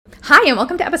Hi, and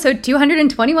welcome to episode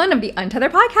 221 of the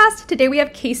Untethered podcast. Today we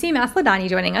have Casey Masalehdani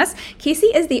joining us. Casey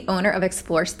is the owner of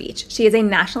Explore Speech. She is a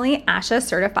nationally ASHA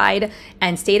certified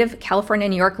and state of California,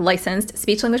 New York licensed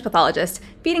speech-language pathologist,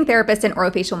 feeding therapist, and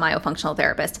orofacial myofunctional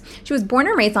therapist. She was born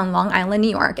and raised on Long Island, New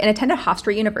York, and attended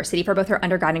Hofstra University for both her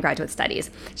undergrad and graduate studies.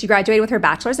 She graduated with her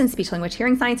bachelor's in speech-language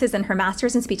hearing sciences and her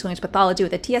master's in speech-language pathology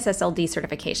with a TSSLD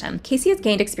certification. Casey has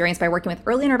gained experience by working with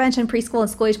early intervention, preschool, and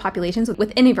school-age populations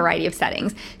within a variety of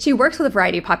settings. She works with a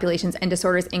variety of populations and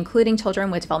disorders, including children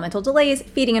with developmental delays,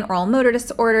 feeding and oral motor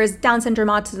disorders, Down syndrome,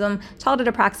 autism,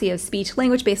 childhood apraxia of speech,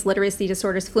 language-based literacy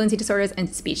disorders, fluency disorders,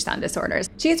 and speech sound disorders.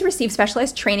 She has received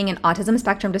specialized training in autism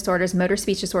spectrum disorders, motor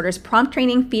speech disorders, prompt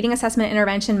training, feeding assessment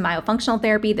intervention, myofunctional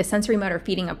therapy, the sensory motor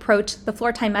feeding approach, the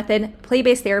floor time method,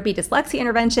 play-based therapy, dyslexia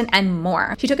intervention, and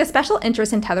more. She took a special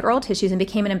interest in tethered oral tissues and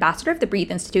became an ambassador of the Breathe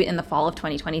Institute in the fall of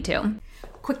 2022.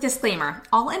 Quick disclaimer,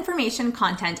 all information,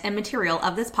 content, and material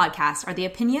of this podcast are the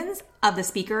opinions of the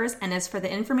speakers and is for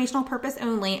the informational purpose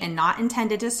only and not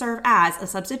intended to serve as a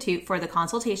substitute for the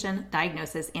consultation,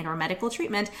 diagnosis, and/or medical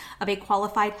treatment of a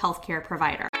qualified healthcare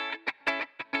provider.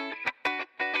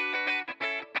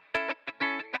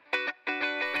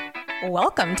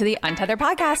 Welcome to the Untethered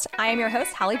podcast. I am your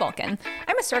host, Hallie Bulkin.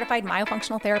 I'm a certified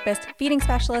myofunctional therapist, feeding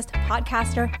specialist,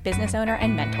 podcaster, business owner,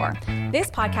 and mentor.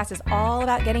 This podcast is all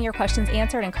about getting your questions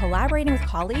answered and collaborating with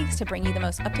colleagues to bring you the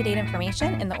most up-to-date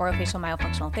information in the orofacial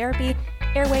myofunctional therapy,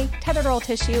 airway, tethered oral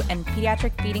tissue, and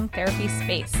pediatric feeding therapy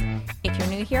space. If you're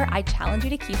new here, I challenge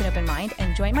you to keep an open mind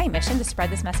and join my mission to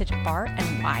spread this message far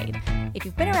and wide. If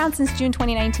you've been around since June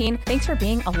 2019, thanks for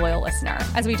being a loyal listener.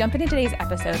 As we jump into today's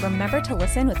episode, remember to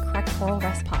listen with correct oral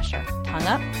rest posture. Tongue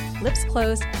up, lips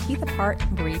closed, teeth apart,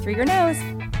 breathe through your nose.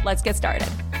 Let's get started.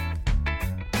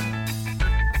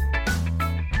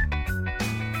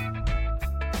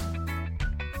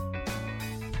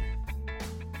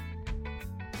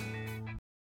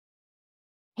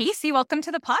 Casey, welcome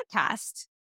to the podcast.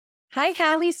 Hi,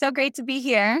 Hallie. So great to be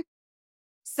here.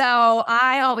 So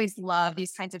I always love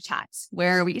these kinds of chats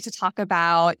where we get to talk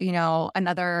about,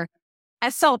 another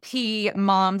SLP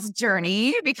mom's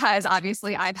journey, because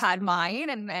obviously I've had mine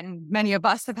and many of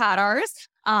us have had ours.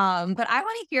 But I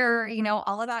want to hear,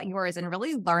 all about yours and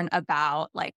really learn about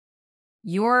like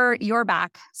your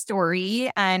backstory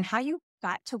and how you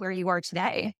got to where you are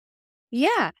today.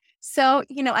 Yeah. So,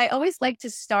 I always like to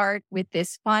start with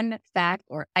this fun fact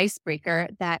or icebreaker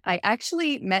that I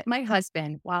actually met my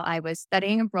husband while I was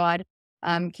studying abroad,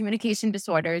 communication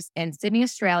disorders in Sydney,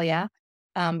 Australia,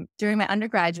 during my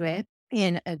undergraduate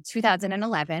in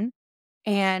 2011.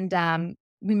 And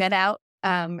we met out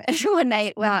one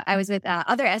night while I was with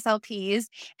other SLPs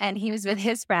and he was with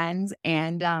his friends.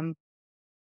 And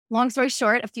long story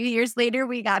short, a few years later,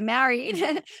 we got married.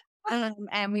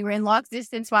 And we were in long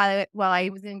distance while I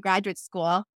was in graduate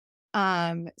school.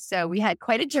 So we had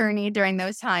quite a journey during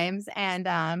those times. And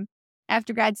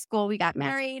after grad school, we got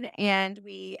married and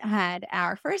we had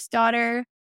our first daughter.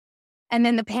 And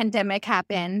then the pandemic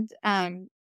happened.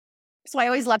 So I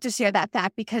always love to share that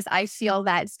fact because I feel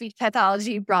that speech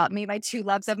pathology brought me my two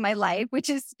loves of my life, which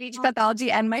is speech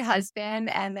pathology and my husband,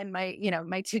 and then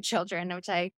my two children, which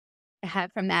I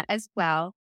have from that as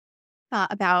well.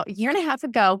 About a year and a half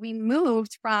ago, we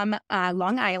moved from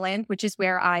Long Island, which is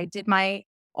where I did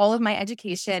all of my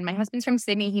education. My husband's from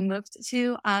Sydney. He moved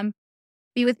to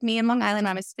be with me in Long Island.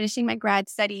 I was finishing my grad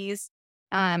studies.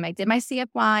 I did my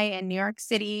CFY in New York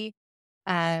City,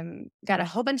 got a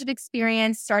whole bunch of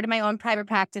experience, started my own private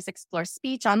practice, Explore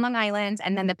Speech on Long Island.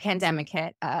 And then the pandemic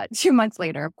hit 2 months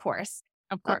later, of course.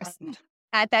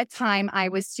 At that time, I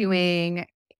was doing,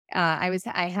 I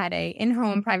had a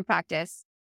in-home private practice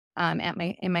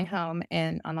in my home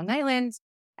on Long Island.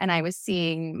 And I was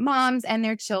seeing moms and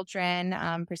their children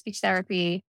for speech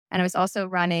therapy. And I was also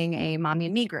running a mommy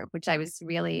and me group, which I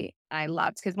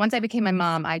loved. Because once I became a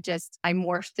mom, I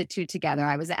morphed the two together.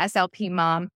 I was an SLP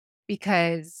mom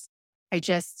because I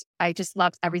just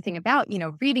loved everything about,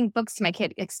 reading books to my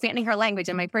kid, expanding her language.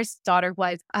 And my first daughter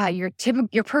was your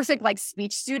perfect like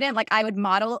speech student. Like I would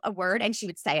model a word and she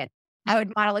would say it. I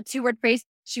would model a 2-word phrase.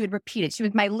 She would repeat it. She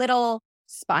was my little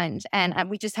sponge. And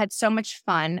we just had so much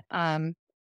fun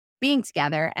being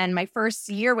together. And my first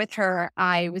year with her,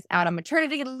 I was out on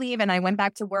maternity leave and I went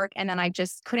back to work and then I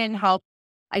just couldn't help.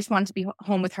 I just wanted to be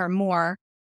home with her more.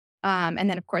 And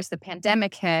then of course the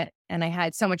pandemic hit and I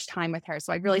had so much time with her.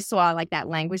 So I really saw like that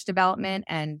language development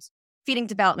and feeding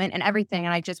development and everything.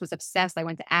 And I just was obsessed. I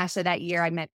went to ASHA that year. I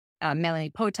met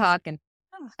Melanie Potok and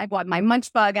I bought my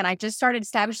Munch Bug and I just started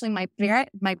establishing my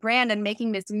brand and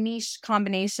making this niche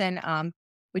combination,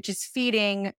 which is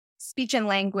feeding speech and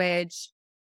language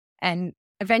and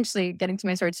eventually getting to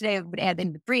my story today, I would add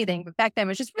in the breathing. But back then it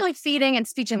was just really feeding and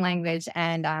speech and language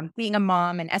and being a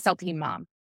mom, an SLP mom.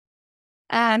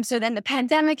 So then the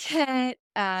pandemic hit,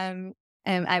 and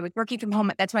I was working from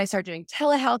home. That's when I started doing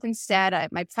telehealth instead.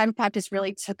 My private practice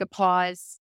really took a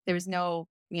pause. There was no,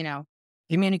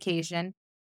 communication.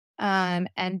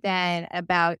 And then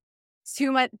about 3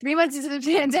 months into the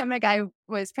pandemic, I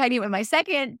was pregnant with my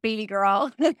second baby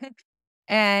girl.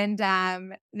 And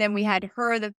then we had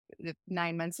her the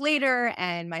 9 months later,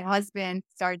 and my husband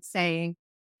started saying,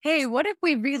 hey, what if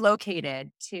we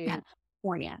relocated to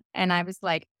California? And I was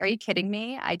like, are you kidding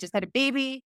me? I just had a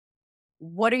baby.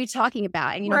 What are you talking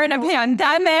about? And we're in a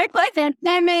pandemic,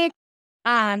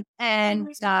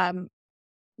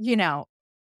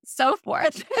 so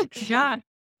forth. Yeah.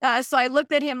 So I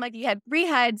looked at him like he had 3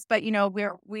 heads, but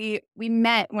we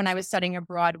met when I was studying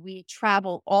abroad. We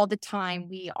travel all the time.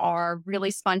 We are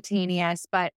really spontaneous.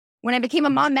 But when I became a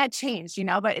mom, that changed,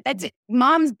 but that's it.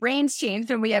 Mom's brains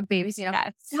changed when we have babies,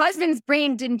 Yes. Husband's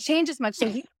brain didn't change as much.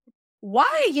 So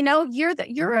why, you're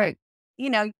the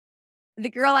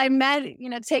girl I met,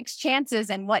 takes chances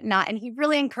and whatnot. And he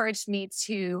really encouraged me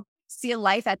to see a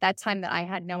life at that time that I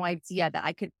had no idea that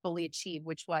I could fully achieve,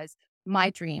 which was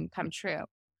my dream come true.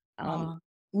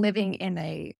 Living in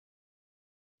a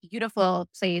beautiful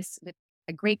place with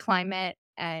a great climate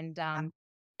and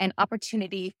an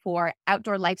opportunity for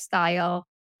outdoor lifestyle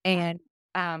and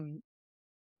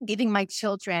giving my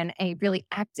children a really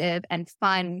active and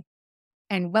fun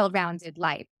and well-rounded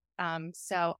life.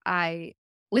 So I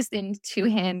listened to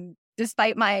him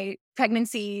despite my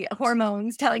pregnancy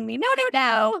hormones telling me,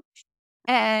 no,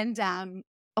 and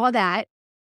all that.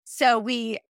 So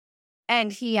he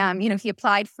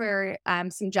applied for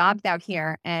some jobs out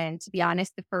here. And to be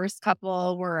honest, the first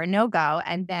couple were a no-go.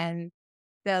 And then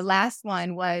the last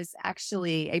one was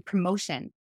actually a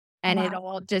promotion. And It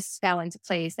all just fell into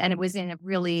place. And it was in a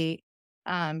really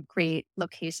great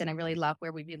location. I really love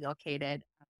where we relocated.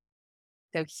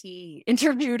 So he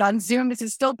interviewed on Zoom. This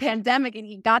is still pandemic. And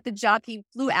he got the job. He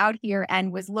flew out here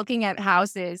and was looking at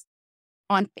houses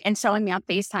and showing me on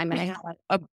FaceTime. And I had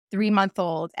a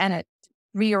 3-month-old and a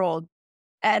 3-year-old.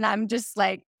 And I'm just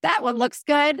like, that one looks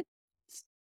good.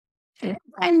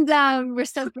 And we're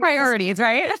still priorities,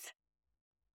 right?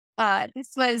 This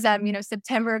was,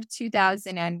 September of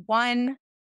 2001.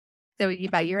 So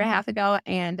about a year and a half ago.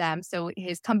 And so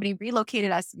his company relocated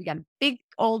us. We got a big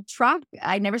old truck.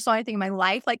 I never saw anything in my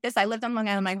life like this. I lived on Long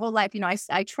Island my whole life.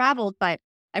 I traveled, but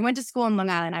I went to school in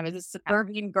Long Island. I was a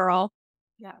suburban girl.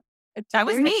 Yeah. That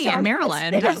was me in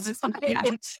Maryland.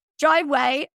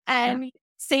 Driveway. And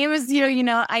same as,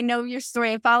 I know your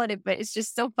story. I followed it, but it's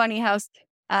just so funny how,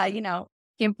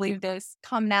 can't believe there's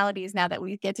commonalities now that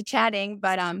we get to chatting.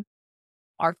 But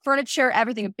our furniture,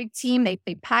 everything, a big team. They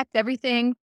packed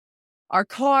everything. Our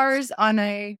cars on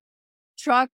a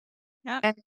truck. Yeah.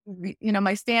 And,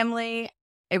 my family.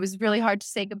 It was really hard to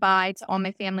say goodbye to all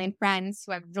my family and friends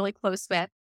who I'm really close with.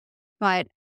 But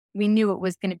we knew it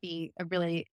was going to be a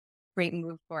really great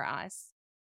move for us.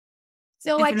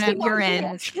 So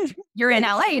you're in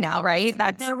LA now, right?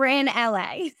 We're in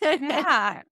LA.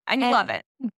 Yeah. And you love it.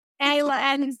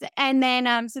 And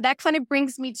then so that kind of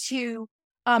brings me to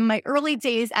my early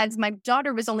days, as my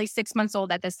daughter was only 6 months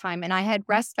old at this time, and I had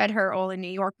breastfed her all in New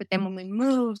York. But then when we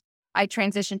moved, I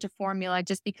transitioned to formula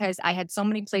just because I had so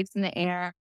many plates in the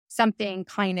air. Something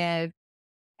kind of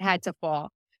had to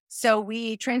fall. So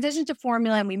we transitioned to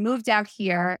formula and we moved out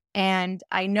here. And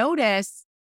I noticed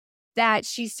that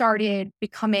she was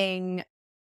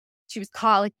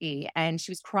colicky and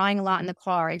she was crying a lot in the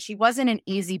car, and she wasn't an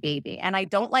easy baby. And I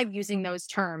don't like using those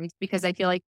terms because I feel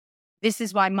like this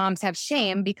is why moms have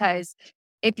shame, because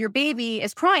if your baby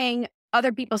is crying,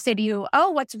 other people say to you, oh,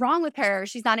 what's wrong with her?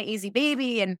 She's not an easy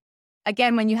baby. And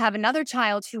again, when you have another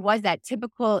child who was that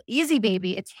typical easy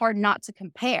baby, it's hard not to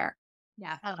compare.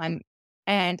 Yeah.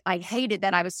 And I hated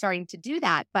that I was starting to do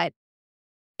that, but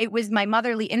it was my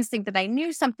motherly instinct that I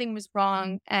knew something was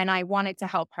wrong and I wanted to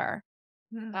help her.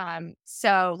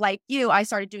 So like you, I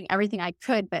started doing everything I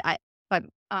could, but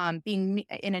being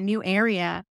in a new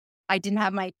area, I didn't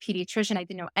have my pediatrician. I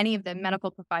didn't know any of the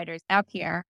medical providers out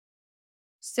here.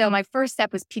 So my first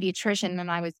step was pediatrician,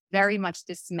 and I was very much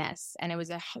dismissed, and it was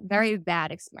a very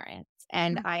bad experience.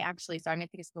 And I actually started to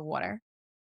take a sip of water.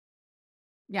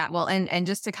 Yeah. Well, and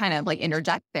just to kind of like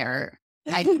interject there,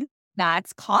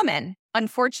 that's common,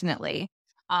 unfortunately.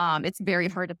 It's very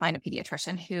hard to find a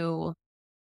pediatrician who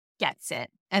gets it.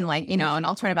 And and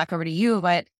I'll turn it back over to you,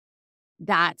 but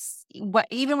that's what,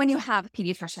 even when you have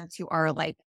pediatricians who are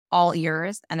like all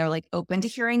ears and they're like open to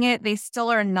hearing it, they still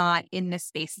are not in this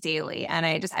space daily. And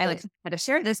I had to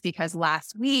share this because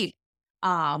last week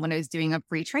when I was doing a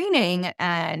free training,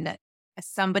 and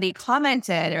somebody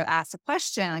commented or asked a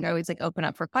question. Like I always like open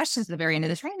up for questions at the very end of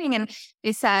the training. And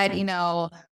they said,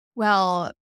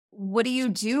 well, what do you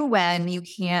do when you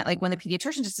can't, like when the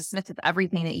pediatrician just dismisses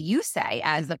everything that you say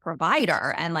as the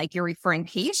provider, and like you're referring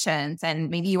patients and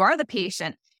maybe you are the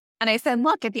patient. And I said,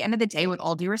 look, at the end of the day, with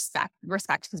all due respect,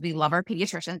 because we love our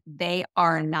pediatricians, they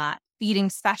are not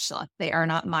feeding specialists. They are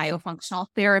not myofunctional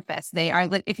therapists. They are,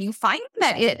 if you find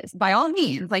that is, by all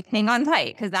means, like hang on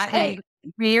tight, because that is a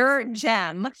rare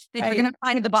gem that you're going to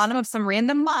find at the bottom of some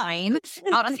random mine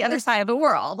out on the other side of the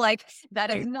world. Like that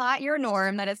is not your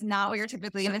norm. That is not what you're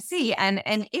typically going to see. And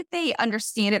if they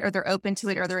understand it, or they're open to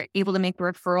it, or they're able to make the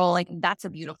referral, like that's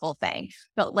a beautiful thing.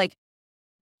 But like,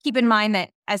 keep in mind that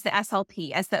as the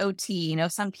SLP, as the OT,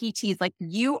 some PTs, like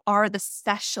you are the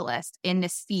specialist in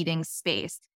this feeding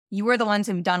space. You are the ones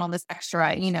who've done all this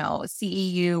extra,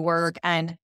 CEU work.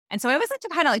 And so I always like to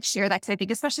kind of like share that, because I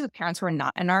think especially with parents who are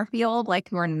not in our field, like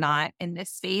who are not in this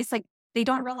space, like they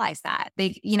don't realize that.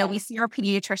 They, we see our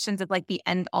pediatricians as like the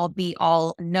end all be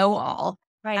all, know all,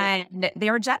 right? And they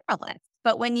are generalists.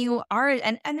 But when you are,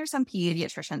 and there's some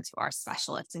pediatricians who are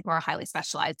specialists and who are highly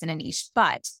specialized in a niche,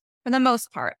 but for the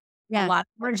most part, a lot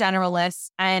more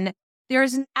generalists, and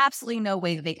there's absolutely no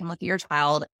way that they can look at your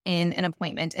child in an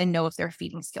appointment and know if their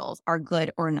feeding skills are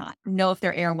good or not, know if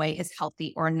their airway is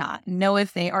healthy or not, know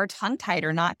if they are tongue-tied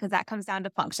or not, because that comes down to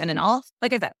function. And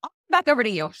like I said, I'll back over to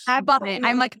you. I'm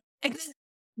like, this is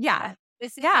the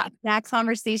exact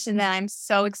conversation that I'm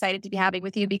so excited to be having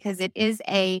with you, because it is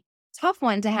a tough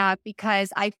one to have,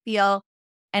 because I feel,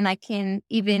 and I can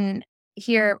even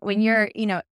hear when you're,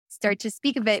 start to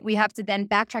speak of it, we have to then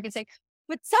backtrack and say,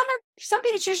 but some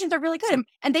pediatricians are really good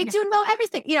and they do know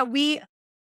everything.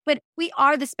 But we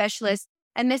are the specialists,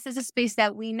 and this is a space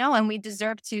that we know, and we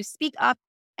deserve to speak up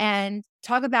and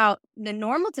talk about the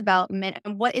normal development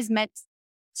and what is meant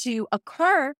to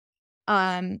occur,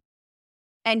 and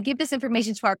give this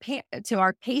information to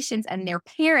our patients and their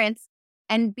parents,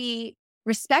 and be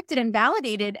respected and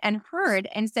validated and heard,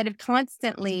 instead of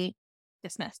constantly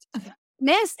dismissed.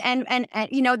 And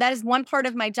that is one part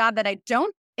of my job that I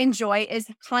don't enjoy, is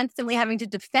constantly having to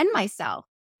defend myself.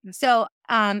 So,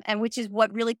 and which is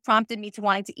what really prompted me to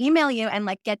wanting to email you and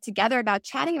like get together about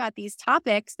chatting about these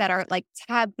topics that are like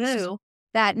taboo,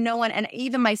 that no one, and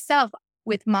even myself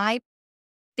with my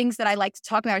things that I like to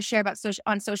talk about or share about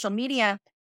on social media,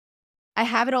 I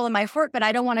have it all in my heart, but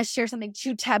I don't want to share something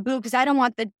too taboo, because I don't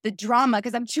want the drama,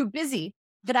 because I'm too busy.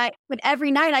 But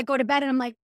every night I go to bed and I'm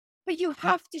like, but you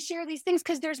have to share these things,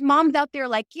 because there's moms out there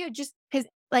like you. Just because,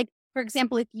 like, for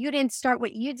example, if you didn't start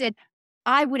what you did,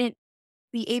 I wouldn't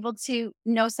be able to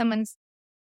know someone's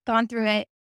gone through it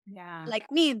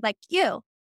like me, like you.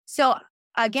 So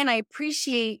again, I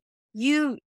appreciate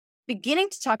you beginning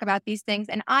to talk about these things.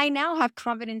 And I now have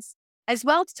confidence as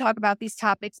well to talk about these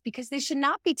topics, because they should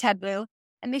not be taboo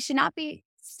and they should not be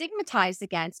stigmatized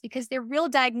against, because they're real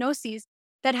diagnoses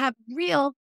that have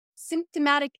real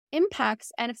symptomatic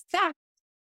impacts and affect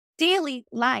daily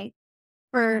life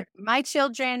for my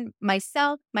children,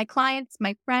 myself, my clients,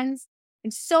 my friends,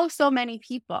 and so many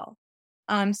people.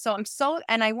 And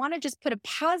I want to just put a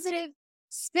positive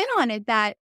spin on it,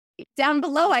 that down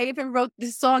below, I even wrote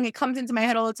this song. It comes into my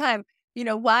head all the time.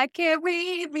 Why can't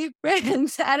we be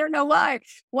friends? I don't know why.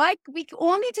 Why we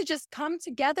all need to just come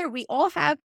together. We all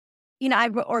have,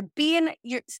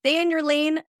 stay in your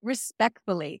lane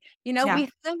respectfully. We have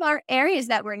our areas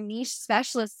that we're niche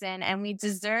specialists in, and we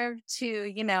deserve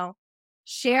to,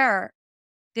 share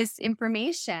this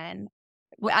information.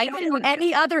 I don't know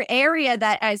any other area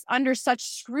that is under such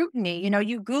scrutiny.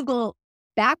 You Google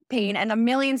back pain and a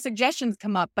million suggestions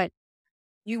come up, but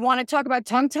you want to talk about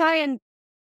tongue tie and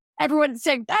everyone's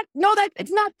saying that, no, that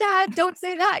it's not that. Don't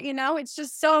say that. It's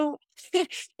just so.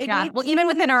 Well, even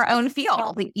within our own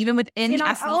field, even within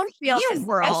our own field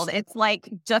world, it's like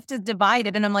just as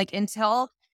divided. And I'm like, until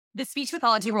the speech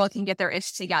pathology world can get their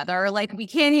ish together, like we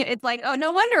can't. It's like, oh,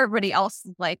 no wonder everybody else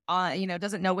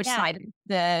doesn't know which side of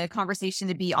the conversation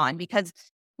to be on, because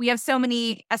we have so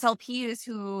many SLPs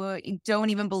who don't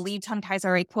even believe tongue ties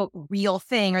are a quote real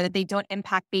thing, or that they don't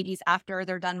impact babies after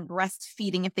they're done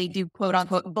breastfeeding if they do quote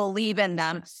unquote believe in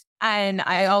them. And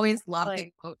I always love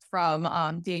the quote from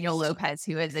Daniel Lopez,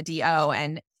 who is a DO,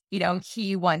 and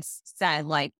he once said,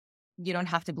 like, you don't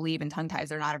have to believe in tongue ties;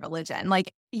 they're not a religion.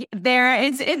 Like it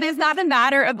is not a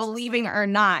matter of believing or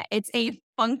not. It's a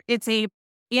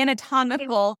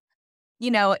anatomical,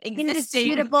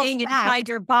 existing thing inside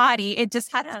your body. It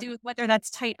just has to do with whether that's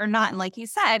tight or not. And like you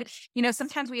said,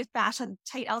 sometimes we have fascia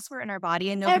tight elsewhere in our body,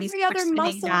 and nobody's every other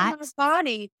muscle in our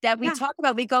body that we talk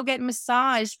about. We go get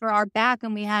massage for our back,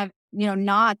 and we have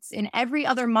knots in every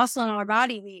other muscle in our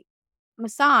body. We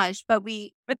massage, but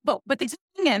but the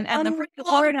tongue and the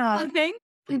Florida thing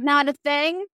is not a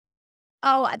thing.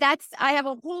 Oh, I have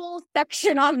a whole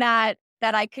section on that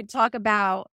I could talk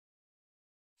about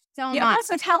so much.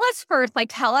 So tell us first,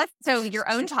 so your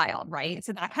own child, right?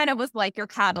 So that kind of was like your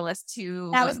catalyst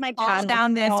to that was my fall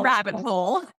down this rabbit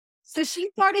hole. So she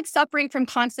started suffering from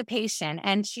constipation,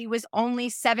 and she was only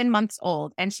 7 months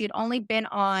old, and she had only been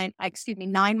on,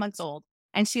 9 months old,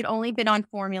 and she had only been on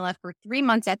formula for 3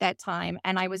 months at that time.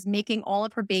 And I was making all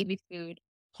of her baby food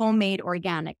homemade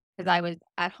organic because I was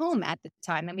at home at the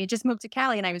time. And we had just moved to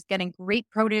Cali, and I was getting great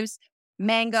produce,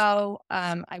 mango.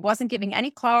 I wasn't giving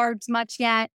any carbs much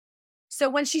yet. So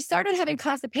when she started having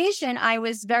constipation, I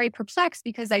was very perplexed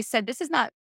because I said, this is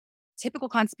not typical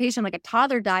constipation, like a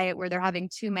toddler diet where they're having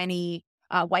too many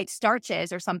white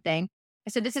starches or something. I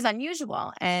said, this is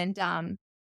unusual. And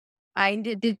I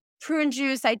did prune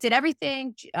juice. I did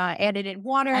everything, added in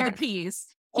water. And the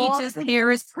peaches,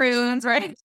 pears, prunes,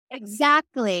 right?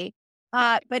 Exactly.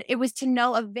 But it was to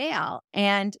no avail.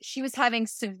 And she was having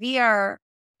severe,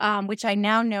 which I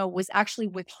now know was actually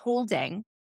withholding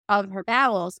of her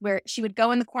bowels, where she would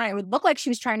go in the corner. It would look like she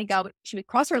was trying to go, but she would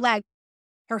cross her leg.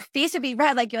 Her face would be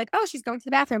red, like you're like, oh, she's going to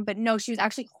the bathroom. But no, she was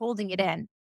actually holding it in.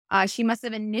 She must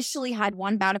have initially had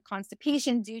one bout of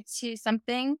constipation due to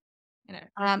something.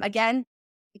 Again,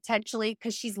 potentially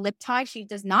because she's lip tied. She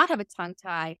does not have a tongue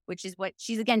tie, which is what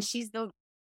she's the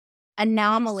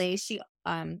anomaly. She,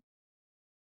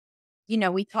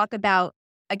 we talk about,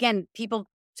 again, people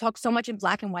talk so much in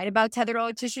black and white about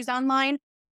tethered tissues online.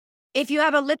 If you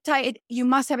have a lip tie, you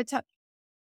must have a tongue.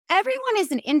 Everyone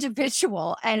is an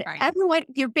individual, and everyone,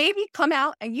 your baby come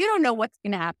out and you don't know what's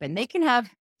going to happen.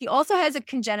 He also has a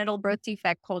congenital birth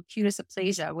defect called cutis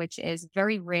aplasia, which is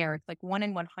very rare. It's like 1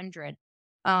 in 100,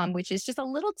 which is just a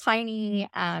little tiny,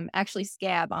 actually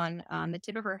scab on the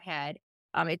tip of her head.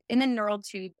 It's in the neural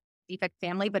tube defect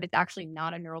family, but it's actually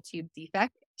not a neural tube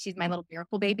defect. She's my little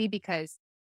miracle baby because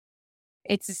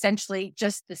it's essentially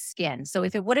just the skin. So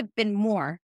if it would have been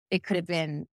more, it could have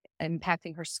been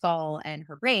impacting her skull and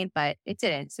her brain, but it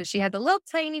didn't. So she had the little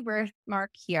tiny birthmark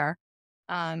here.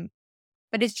 But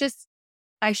it's just,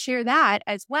 I share that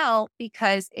as well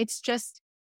because it's just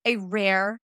a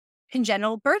rare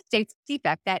congenital birth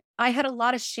defect that I had a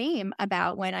lot of shame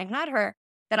about when I had her,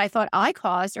 that I thought I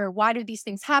caused, or why do these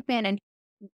things happen? And,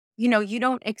 you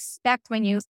don't expect when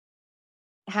you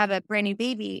have a brand new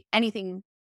baby, anything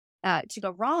to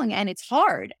go wrong. And it's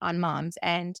hard on moms.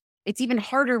 And it's even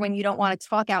harder when you don't want to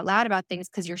talk out loud about things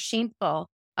because you're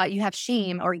shameful. You have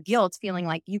shame or guilt feeling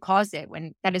like you caused it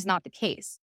when that is not the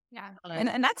case. Yeah.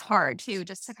 And that's hard too,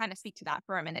 just to kind of speak to that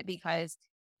for a minute, because,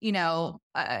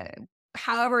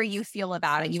 however you feel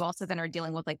about it, you also then are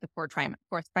dealing with like the fourth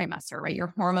trimester, right?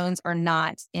 Your hormones are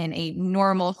not in a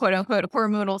normal, quote unquote,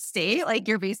 hormonal state. Like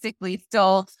you're basically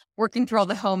still working through all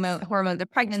the hormones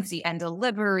of pregnancy and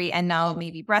delivery, and now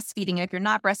maybe breastfeeding. If you're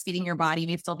not breastfeeding, your body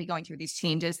may still be going through these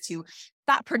changes to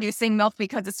stop producing milk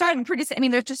because it's starting to produce. I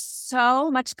mean, there's just so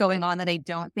much going on that I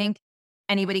don't think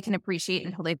anybody can appreciate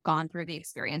until they've gone through the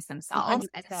experience themselves.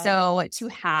 100%. So to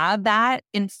have that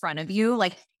in front of you,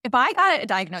 like if I got a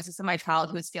diagnosis of my child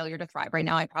who is failure to thrive right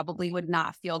now, I probably would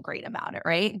not feel great about it,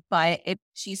 right? But if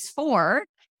she's 4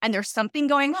 and there's something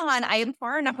going on, I am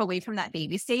far enough away from that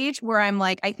baby stage where I'm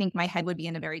like, I think my head would be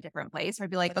in a very different place.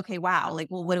 I'd be like, okay, wow, like,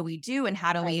 well, what do we do? And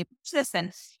how do we approach this?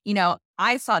 And,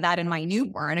 I saw that in my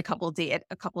newborn a couple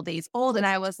days old. And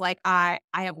I was like, I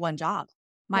have one job.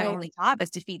 My only job is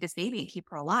to feed this baby and keep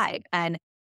her alive. And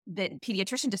the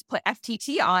pediatrician just put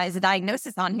FTT as a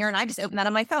diagnosis on here. And I just opened that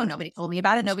on my phone. Nobody told me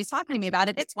about it. Nobody's talking to me about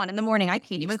it. It's 1 a.m. I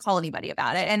can't even call anybody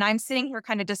about it. And I'm sitting here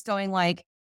kind of just going like,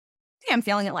 hey, I'm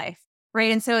failing at life.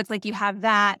 Right. And so it's like you have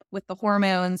that with the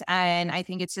hormones. And I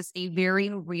think it's just a very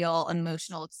real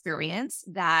emotional experience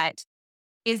that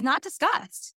is not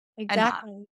discussed.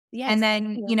 Exactly. Yes. And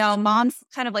then, moms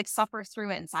kind of like suffer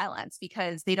through it in silence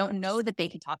because they don't know that they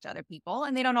can talk to other people.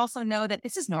 And they don't also know that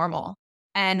this is normal.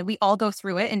 And we all go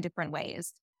through it in different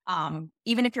ways.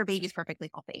 Even if your baby's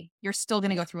perfectly healthy, you're still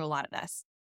going to go through a lot of this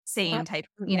same type,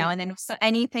 and then so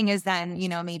anything is then,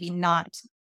 maybe not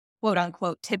quote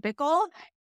unquote typical.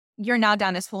 You're now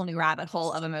down this whole new rabbit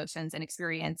hole of emotions and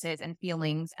experiences and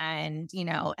feelings and,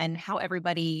 and how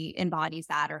everybody embodies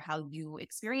that or how you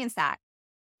experience that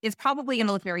is probably going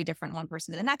to look very different one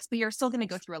person to the next, but you're still going to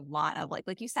go through a lot of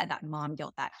like you said, that mom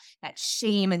guilt, that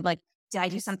shame and like, did I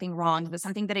do something wrong? Was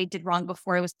something that I did wrong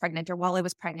before I was pregnant or while I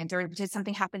was pregnant, or did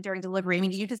something happen during delivery? I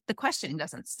mean, the question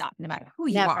doesn't stop no matter who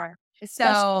you are.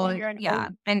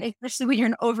 And especially when you're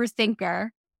an overthinker.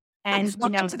 And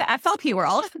welcome to the SLP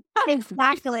world.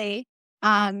 Exactly.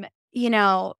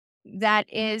 That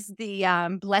is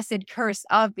the blessed curse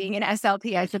of being an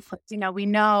SLP. I suppose, we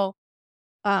know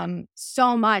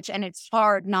so much, and it's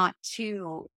hard not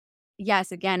to,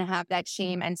 yes, again, have that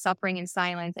shame and suffering in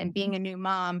silence, and being a new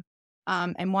mom,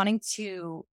 and wanting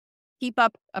to keep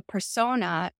up a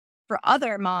persona for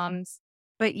other moms,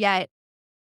 but yet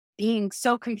being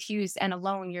so confused and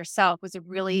alone yourself was a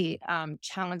really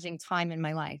challenging time in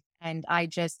my life. And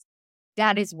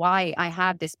that is why I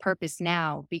have this purpose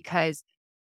now, because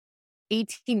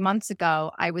 18 months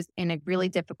ago, I was in a really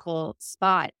difficult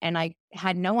spot and I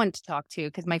had no one to talk to,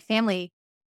 because my family,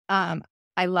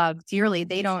 I love dearly,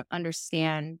 they don't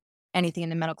understand anything in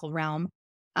the medical realm.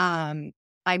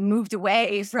 I moved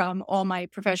away from all my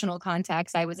professional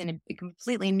contacts. I was in a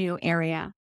completely new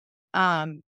area,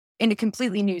 in a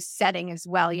completely new setting as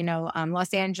well.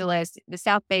 Los Angeles, the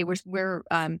South Bay,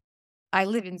 I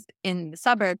live in the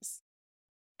suburbs.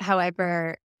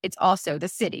 However, it's also the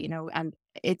city,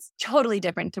 it's totally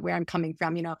different to where I'm coming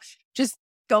from, just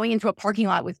going into a parking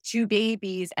lot with 2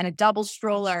 babies and a double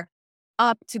stroller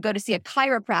up to go to see a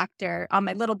chiropractor on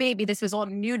my little baby. This was all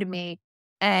new to me.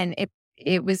 And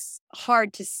it was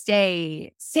hard to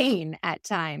stay sane at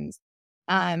times.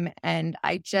 And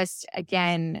I just,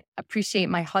 again, appreciate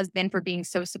my husband for being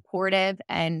so supportive,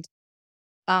 and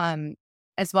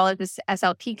as well as this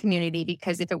SLP community,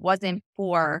 because if it wasn't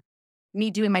for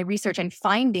me doing my research and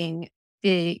finding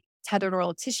the tethered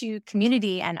oral tissue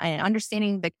community and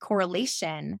understanding the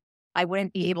correlation, I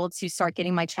wouldn't be able to start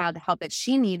getting my child the help that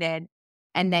she needed,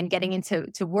 and then getting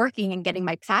into working and getting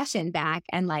my passion back.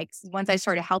 And once I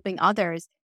started helping others,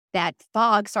 that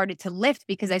fog started to lift,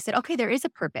 because I said, okay, there is a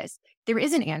purpose. There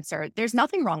is an answer. There's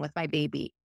nothing wrong with my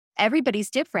baby. Everybody's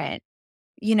different,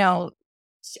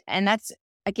 and that's,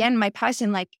 again, my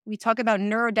passion. We talk about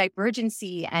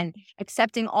neurodivergency and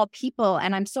accepting all people.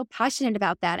 And I'm so passionate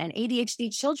about that. And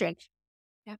ADHD children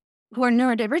who are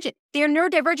neurodivergent, they're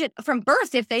neurodivergent from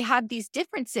birth if they have these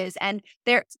differences, and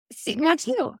they're not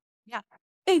you. Yeah.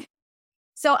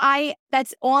 So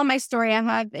that's all my story. I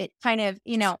have it kind of,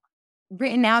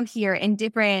 written out here in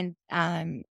different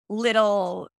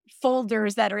little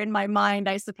folders that are in my mind,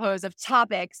 I suppose, of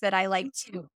topics that I like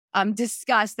to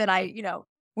discuss, that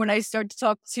when I start to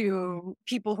talk to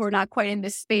people who are not quite in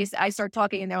this space, I start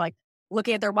talking and they're like,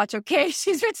 looking at their watch. Okay,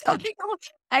 she's been talking.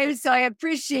 So I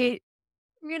appreciate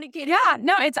communicating. Yeah,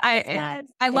 no, I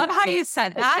love how you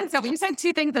said that. So you said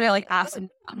 2 things that I asked.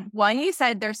 One, you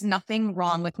said there's nothing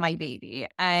wrong with my baby.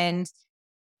 And,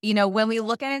 when we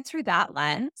look at it through that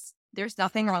lens, there's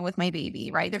nothing wrong with my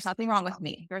baby, right? There's nothing wrong with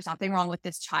me. There's nothing wrong with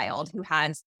this child who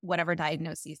has whatever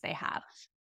diagnoses they have.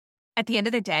 At the end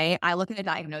of the day, I look at a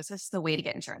diagnosis the way to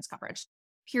get insurance coverage.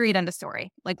 Period. End of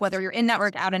story. Whether you're in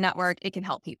network, out of network, it can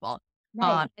help people.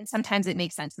 Right. And sometimes it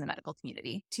makes sense in the medical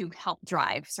community to help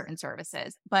drive certain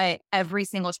services. But every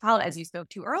single child, as you spoke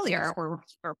to earlier, or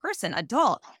person,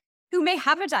 adult, who may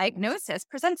have a diagnosis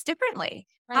presents differently.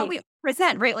 Right. How we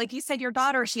present, right? Like you said, your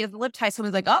daughter, she has a lip tie.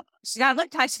 Someone's like, oh, she got a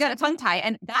lip tie, she got a tongue tie.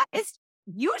 And that is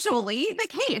usually the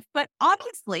case. But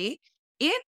obviously,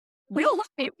 in real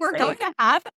life, we're going to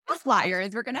have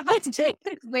outliers. We're going to have to take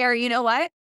where,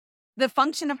 the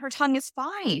function of her tongue is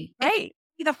fine, right?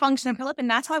 The function of her lip. And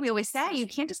that's why we always say you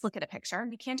can't just look at a picture.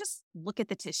 You can't just look at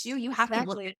the tissue. You have to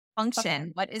look at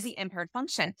function. What is the impaired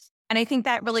function? And I think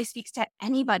that really speaks to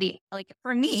anybody.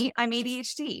 For me, I'm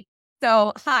ADHD.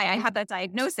 So hi, I have that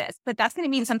diagnosis, but that's going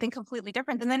to mean something completely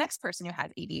different than the next person who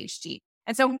has ADHD.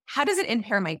 And so how does it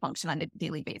impair my function on a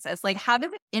daily basis? How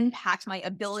does it impact my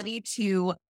ability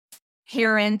to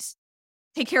parent,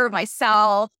 take care of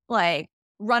myself,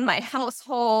 run my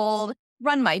household,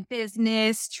 run my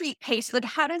business, treat patients?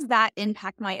 How does that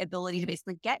impact my ability to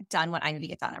basically get done what I need to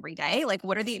get done every day?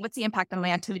 What's the impact on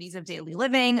my activities of daily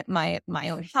living, my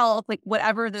own health,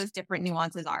 whatever those different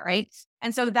nuances are, right?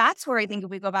 And so that's where I think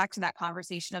if we go back to that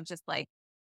conversation of just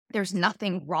there's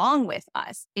nothing wrong with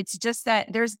us. It's just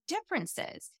that there's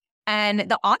differences. And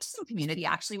the autism community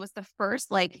actually was the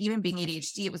first, even being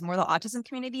ADHD, it was more the autism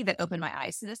community that opened my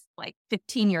eyes to this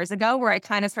 15 years ago, where I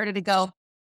kind of started to go,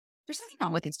 there's nothing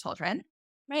wrong with these children.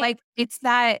 Right. It's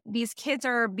that these kids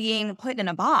are being put in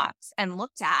a box and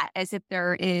looked at as if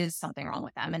there is something wrong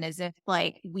with them, and as if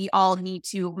we all need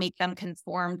to make them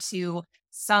conform to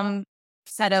some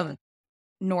set of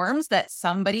norms that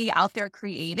somebody out there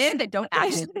created that don't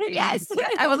actually. Yes.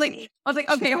 I was like,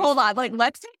 okay, hold on.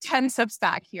 Let's take 10 steps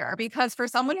back here, because for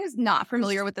someone who's not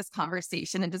familiar with this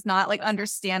conversation and does not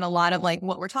understand a lot of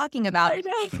what we're talking about,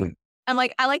 I'm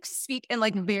like, I like to speak in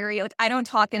like very, like, I don't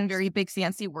talk in very big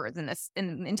fancy words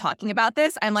in talking about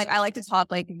this. I'm like, I like to talk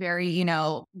like very,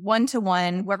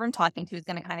 one-to-one, whoever I'm talking to is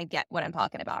going to kind of get what I'm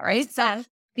talking about. Right. So at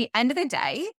the end of the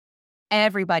day,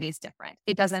 everybody's different.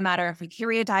 It doesn't matter if we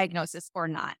carry a diagnosis or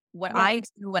not. What I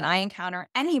do when I encounter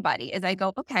anybody is I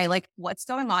go, okay, like, what's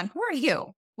going on? Who are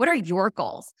you? What are your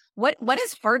goals? What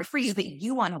is hard for you that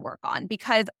you want to work on?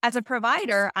 Because as a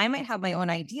provider, I might have my own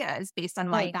ideas based on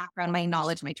my background, my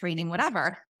knowledge, my training,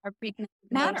 whatever.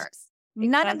 Matters.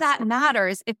 None of that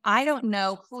matters if I don't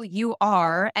know who you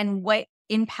are and what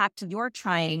impact you're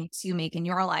trying to make in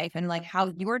your life and like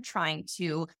how you're trying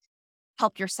to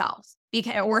help yourself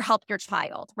or help your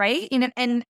child, right?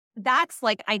 And that's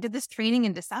like, I did this training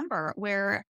in December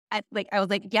where I was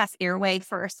like, yes, airway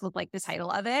first was like the title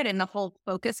of it. And the whole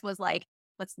focus was like,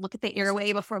 let's look at the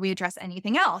airway before we address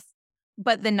anything else.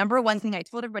 But the number one thing I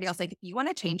told everybody else, like, if you want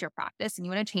to change your practice and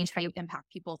you want to change how you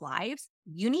impact people's lives,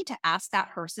 you need to ask that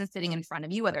person sitting in front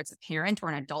of you, whether it's a parent or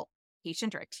an adult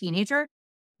patient or a teenager,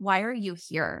 why are you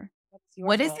here?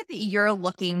 What is it that you're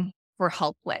looking for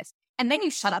help with? And then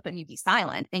you shut up and you be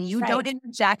silent and you don't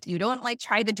interject. You don't like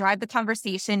try to drive the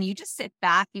conversation. You just sit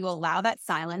back. You allow that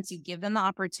silence. You give them the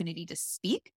opportunity to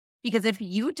speak. Because if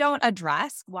you don't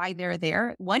address why they're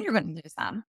there, one, you're going to lose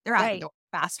them. They're out the door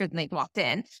faster than they walked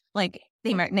in. Like,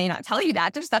 they may not tell you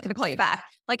that. They're just not going to call you back.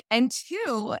 Like, and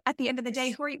two, at the end of the day,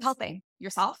 who are you helping?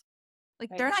 Yourself? Like,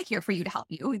 they're not here for you to help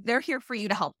you. They're here for you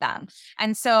to help them.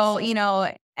 And so,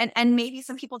 and maybe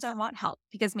some people don't want help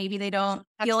because maybe they don't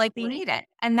feel like they need it.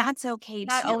 And that's okay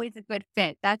too. Not always a good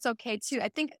fit. That's okay too. I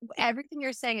think everything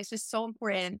you're saying is just so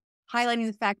important, highlighting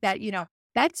the fact that,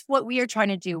 that's what we are trying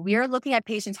to do. We are looking at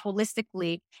patients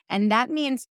holistically, and that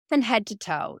means from head to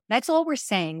toe. That's all we're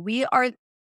saying. We are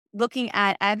looking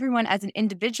at everyone as an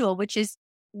individual, which is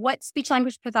what speech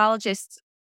language pathologists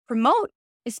promote,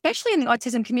 especially in the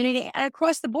autism community and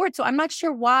across the board. So I'm not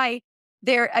sure why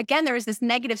there is this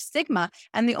negative stigma,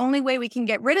 and the only way we can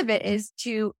get rid of it is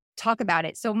to talk about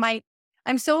it. So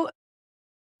I'm so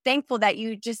thankful that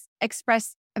you just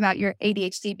expressed about your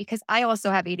ADHD, because I also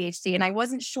have ADHD, and I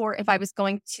wasn't sure if I was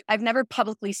going to. I've never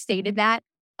publicly stated that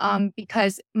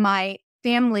because my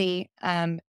family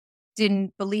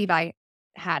didn't believe I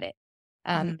had it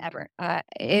ever.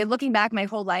 Looking back my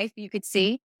whole life, you could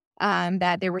see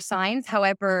that there were signs.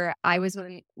 However, I was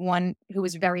one who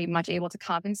was very much able to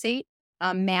compensate.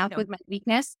 Math was my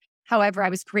weakness. However, I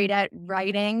was great at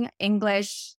writing,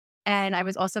 English, and I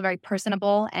was also very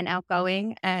personable and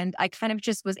outgoing. And I kind of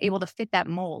just was able to fit that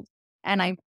mold. And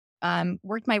I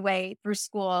worked my way through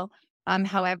school.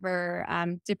 However,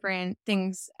 different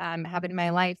things happened in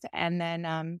my life. And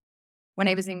then when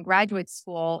I was in graduate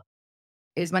school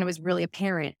is when it was really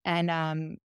apparent.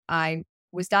 And I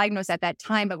was diagnosed at that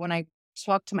time. But when I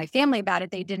talked to my family about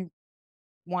it, they didn't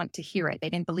want to hear it.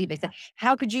 They didn't believe it. They said,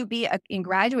 how could you be in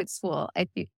graduate school?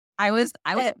 I was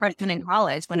a freshman in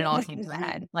college when it all came to a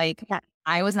head. Like,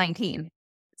 I was 19.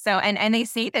 So, and they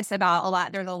say this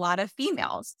about there's a lot of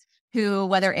females who,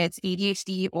 whether it's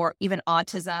ADHD or even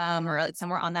autism or like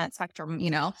somewhere on that spectrum,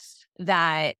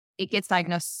 that it gets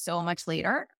diagnosed so much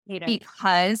later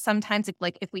because sometimes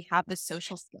if we have the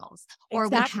social skills or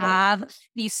we have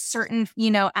these certain,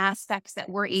 aspects that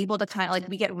we're able to kind of like,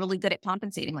 we get really good at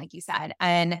compensating, like you said,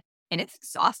 and it's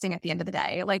exhausting at the end of the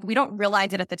day. Like, we don't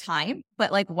realize it at the time, but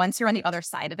like once you're on the other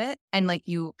side of it and like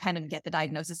you kind of get the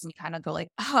diagnosis and you kind of go like,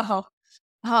 oh,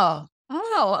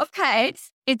 okay.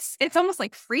 It's almost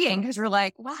like freeing because you're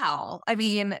like, wow. I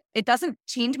mean, it doesn't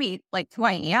change me like who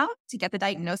I am to get the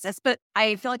diagnosis, but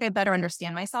I feel like I better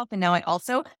understand myself. And now I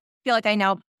also feel like I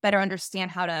now better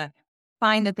understand how to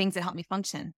find the things that help me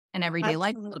function in everyday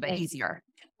life a little bit easier.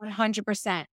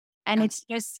 100%. And it's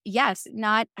just,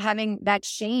 not having that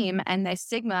shame and the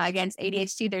stigma against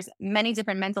ADHD. There's many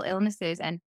different mental illnesses.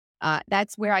 And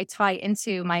that's where I tie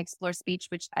into my Explore Speech,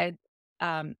 which I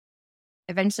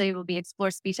eventually will be Explore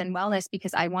Speech and Wellness,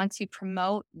 because I want to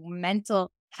promote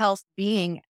mental health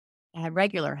being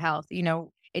regular health.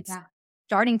 It's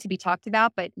starting to be talked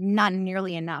about, but not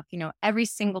nearly enough. Every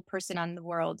single person in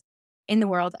the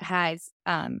world has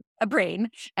a brain,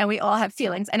 and we all have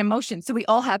feelings and emotions. So we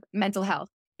all have mental health.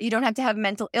 You don't have to have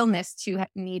mental illness to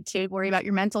need to worry about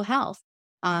your mental health.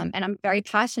 And I'm very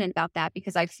passionate about that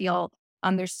because I feel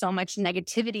there's so much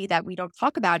negativity that we don't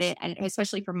talk about it. And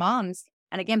especially for moms.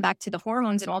 And again, back to the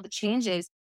hormones and all the changes,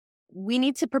 we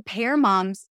need to prepare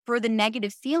moms for the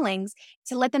negative feelings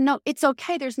to let them know it's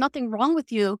okay. There's nothing wrong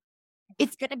with you.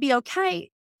 It's going to be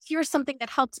okay. Here's something that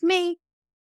helps me,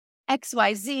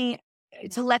 XYZ.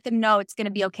 to let them know it's going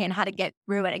to be okay and how to get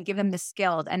through it and give them the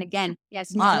skills. And again,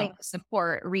 yes, love,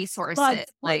 support, resources.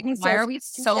 Like, why are we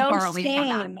so far away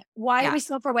from that? Why are we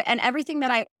so far away? And everything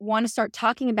that I want to start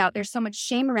talking about, there's so much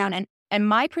shame around. And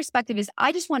my perspective is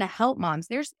I just want to help moms.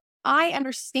 I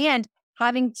understand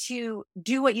having to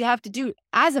do what you have to do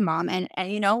as a mom. And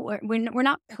we're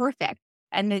not perfect.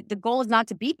 And the goal is not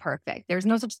to be perfect. There's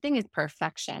no such thing as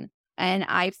perfection. And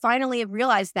I finally have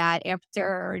realized that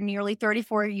after nearly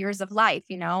 34 years of life,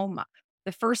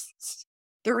 the first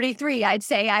 33, I'd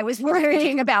say I was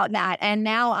worrying about that. And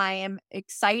now I am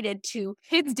excited to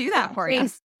kids do that for you.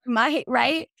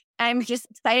 I'm just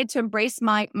excited to embrace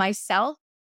myself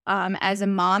as a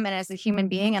mom and as a human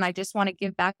being. And I just want to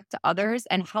give back to others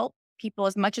and help people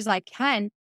as much as I can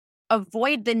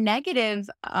avoid the negative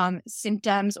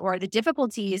symptoms or the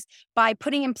difficulties by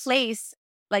putting in place,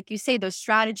 like you say, those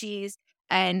strategies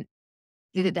and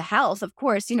the health, of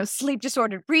course, sleep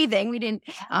disordered breathing. We didn't,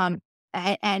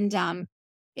 again,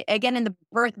 in the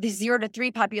 0 to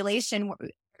 3 population,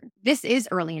 this is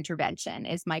early intervention,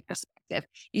 is my perspective.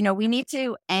 We need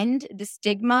to end the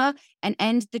stigma and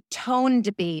end the tone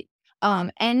debate.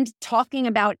 And talking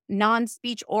about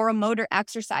non-speech oromotor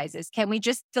exercises. Can we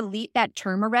just delete that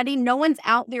term already? No one's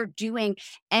out there doing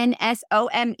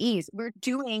NSOMEs. We're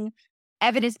doing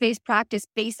evidence-based practice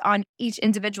based on each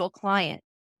individual client.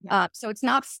 Yeah. So it's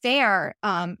not fair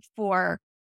for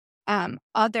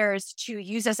others to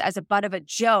use us as a butt of a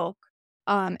joke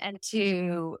and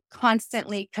to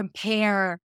constantly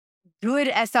compare good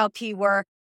SLP work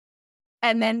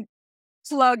and then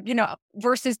slug,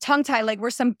 versus tongue tie, like we're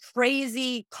some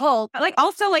crazy cult. Like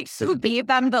also who gave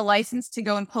them the license to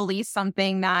go and police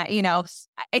something that,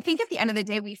 I think at the end of the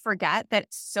day, we forget that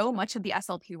so much of the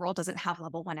SLP world doesn't have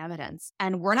level 1 evidence.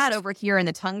 And we're not over here in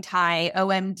the tongue tie,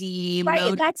 OMD,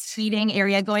 cheating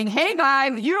area going, hey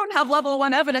guys, you don't have level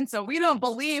 1 evidence. So we don't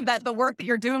believe that the work that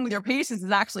you're doing with your patients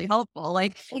is actually helpful.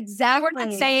 Exactly. We're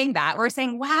not saying that. We're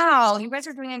saying, wow, you guys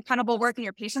are doing incredible work and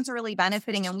your patients are really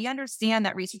benefiting. And we understand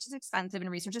that research is expensive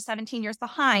and research is 17 years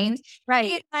behind.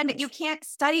 Right. And you can't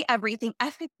study everything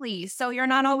ethically. So you're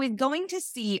not always going to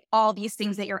see all these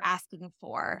things that you're asking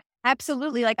for.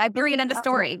 Absolutely. I buried end of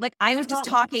story. I was just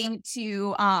talking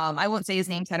to, I won't say his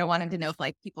name because I don't want him to know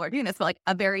if people are doing this, but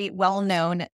a very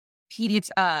well-known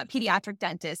pediatric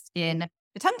dentist in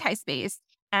the tongue tie space.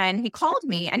 And he called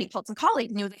me and he told some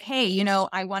colleagues and he was like, hey,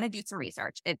 I want to do some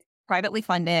research. It's privately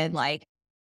funded.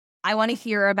 I want to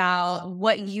hear about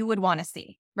what you would want to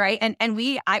see. Right. And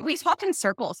we talked in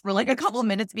circles for a couple of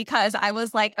minutes because I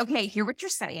was like, okay, hear what you're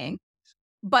saying.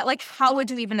 But how would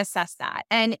you even assess that?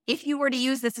 And if you were to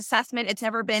use this assessment, it's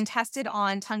never been tested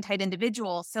on tongue-tied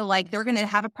individuals. So they're going to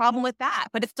have a problem with that,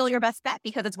 but it's still your best bet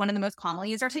because it's one of the most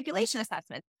commonly used articulation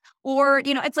assessments. Or,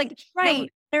 it's right. No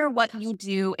matter what you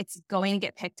do, it's going to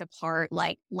get picked apart.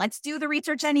 Let's do the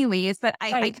research anyways. But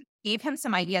I gave him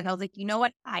some ideas. I was like, you know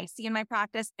what I see in my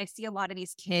practice? I see a lot of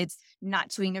these kids not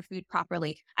chewing their food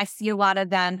properly. I see a lot of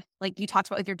them, you talked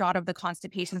about with your daughter, of the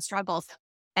constipation struggles.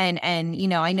 And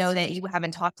I know that you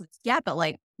haven't talked with this yet, but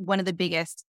one of the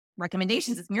biggest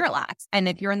recommendations is Miralax. And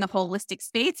if you're in the holistic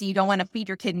space, you don't want to feed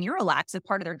your kid Miralax as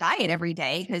part of their diet every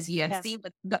day because you see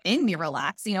what's in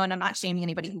Miralax, and I'm not shaming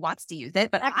anybody who wants to use it,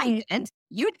 but I didn't.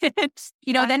 You didn't.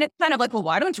 Then it's kind of well,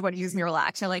 why don't you want to use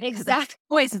Miralax? And exactly.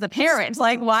 Voice as a parent,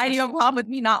 why do you have a problem with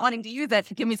me not wanting to use it?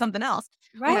 Give me something else.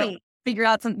 Right. Figure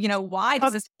out some, why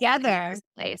does this together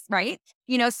place, right?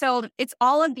 So it's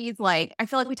all of these, I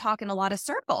feel we talk in a lot of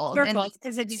circles.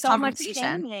 Because it's so much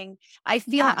shaming. I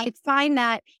find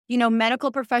that,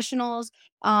 medical professionals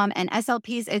and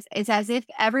SLPs, it's as if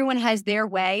everyone has their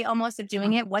way almost of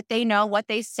doing it, what they know, what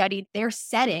they studied, their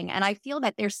setting. And I feel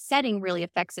that their setting really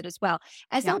affects it as well.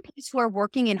 SLPs who are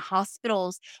working in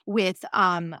hospitals with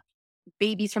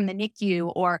babies from the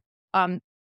NICU or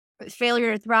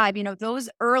failure to thrive, those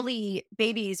early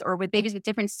babies or with babies with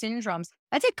different syndromes,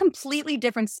 that's a completely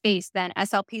different space than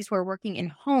SLPs who are working in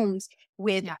homes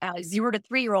with 0 to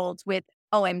 3-year-olds with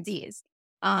OMDs.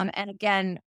 And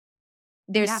again,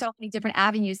 there's so many different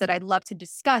avenues that I'd love to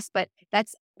discuss, but the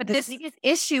biggest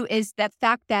issue is the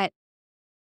fact that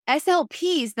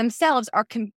SLPs themselves are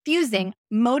confusing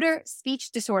motor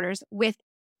speech disorders with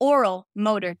oral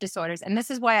motor disorders. And this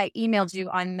is why I emailed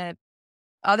you on the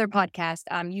other podcast.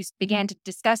 You began to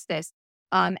discuss this.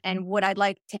 And what I'd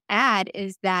like to add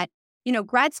is that,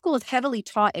 grad school is heavily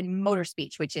taught in motor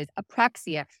speech, which is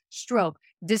apraxia, stroke,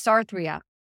 dysarthria.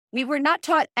 We were not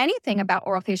taught anything about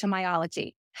orofacial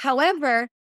myology. However,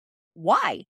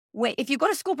 why? If you go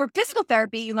to school for physical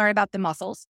therapy, you learn about the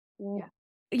muscles. Yeah.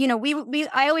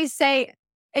 I always say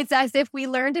it's as if we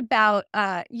learned about,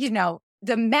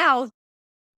 the mouth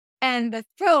and the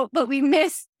throat, but we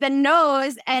miss the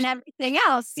nose and everything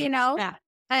else, Yeah.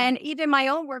 And even my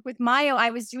own work with Myo, I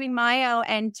was doing Myo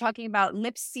and talking about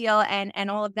lip seal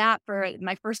and all of that for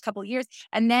my first couple of years.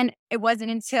 And then it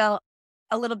wasn't until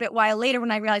a little bit while later when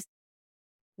I realized,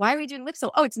 why are we doing lip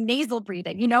seal? Oh, it's nasal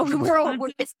breathing.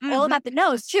 It's all about the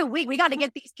nose too. We got to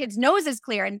get these kids' noses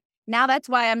clear. And now that's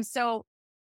why I'm so,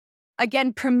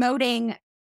 again, promoting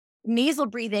nasal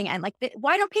breathing. And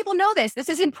why don't people know this? This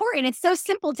is important. It's so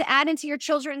simple to add into your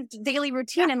children's daily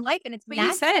routine and life. And but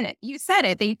you said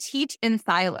it. They teach in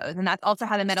silos. And that's also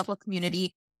how the medical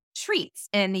community treats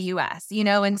in the US,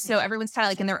 and so everyone's kind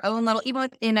of in their own little, even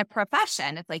within a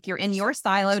profession, it's you're in your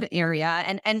siloed area.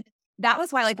 And that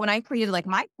was why, when I created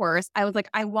my course, I was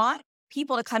I want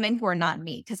people to come in who are not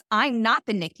me, because I'm not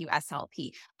the NICU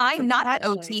SLP. I'm not the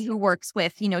OT who works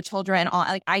with, children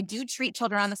on, I do treat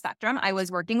children on the spectrum. I was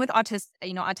working with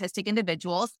autistic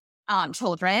individuals,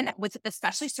 children, with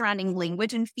especially surrounding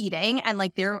language and feeding. And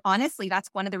honestly, that's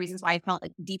one of the reasons why I felt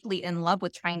deeply in love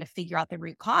with trying to figure out the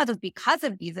root cause, was because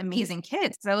of these amazing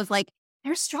kids. So I was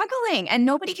they're struggling and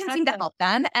nobody can seem to help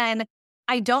them. And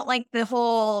I don't like the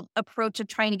whole approach of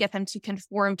trying to get them to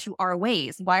conform to our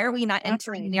ways. Why are we not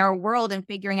entering their world and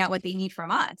figuring out what they need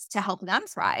from us to help them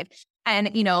thrive?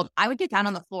 And, I would get down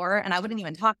on the floor and I wouldn't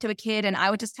even talk to a kid, and I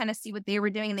would just kind of see what they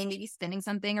were doing, and they may be spinning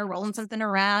something or rolling something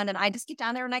around. And I just get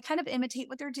down there and I kind of imitate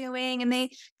what they're doing. And they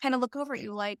kind of look over at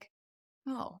you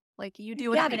oh, you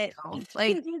do what I do.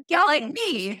 Like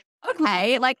me.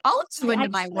 Okay. I'll do into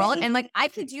my world. And I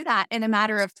could do that in a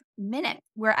matter of minutes.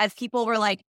 Whereas people were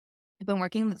I've been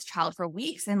working with this child for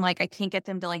weeks and I can't get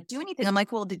them to do anything. I'm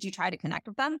well, did you try to connect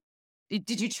with them?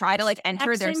 Did you try to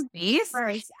enter their space?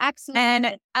 Absolutely.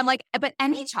 And I'm but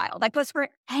any child, goes for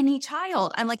any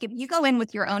child. I'm if you go in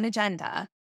with your own agenda,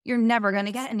 you're never going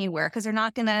to get anywhere, because they're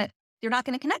not going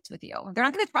to connect with you. They're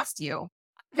not going to trust you.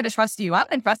 I'm going to trust you. I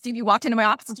wouldn't trust you if you walked into my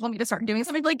office and told me to start doing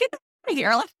something. Get out of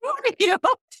here. Who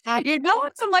are you?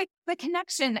 So the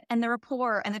connection and the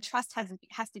rapport and the trust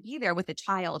has to be there with the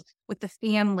child, with the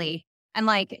family. And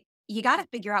you got to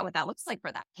figure out what that looks like for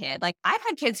that kid. I've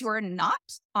had kids who are not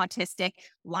autistic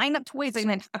line up toys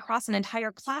across an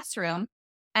entire classroom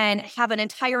and have an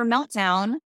entire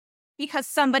meltdown because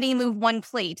somebody moved one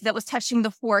plate that was touching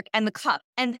the fork and the cup.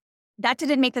 And that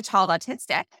didn't make the child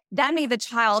autistic. That made the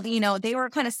child, they were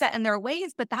kind of set in their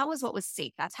ways, but that was what was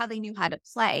safe. That's how they knew how to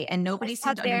play. And nobody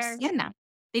seemed to understand that.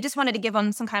 They just wanted to give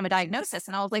them some kind of diagnosis.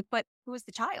 And I was but who is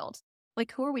the child?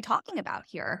 Who are we talking about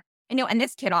here? And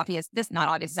this kid, this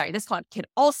kid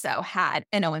also had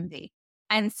an OMV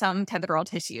and some tetheral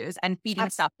tissues and feeding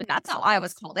stuff, but that's how I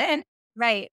was called in.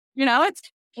 Right.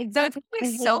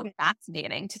 It's so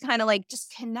fascinating to kind of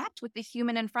just connect with the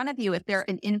human in front of you. If they're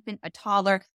an infant, a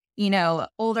toddler,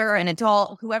 older, an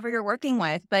adult, whoever you're working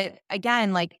with. But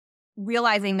again,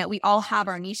 realizing that we all have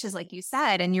our niches, like you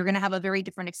said, and you're going to have a very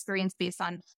different experience based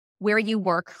on where you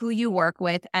work, who you work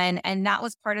with. And that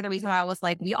was part of the reason why I was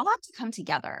we all have to come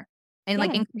together. And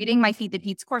in creating my Feed the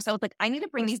Peds course, I was I need to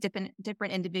bring these different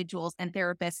individuals and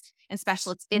therapists and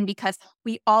specialists in, because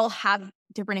we all have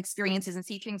different experiences and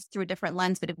see things through a different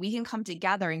lens. But if we can come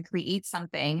together and create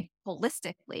something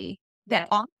holistically that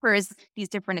offers these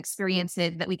different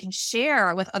experiences that we can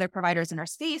share with other providers in our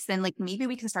space, then maybe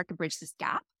we can start to bridge this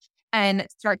gap and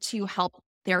start to help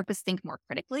therapists think more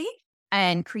critically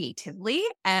and creatively.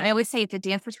 And I always say it's a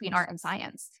dance between art and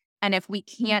science. And if we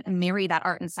can't marry that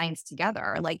art and science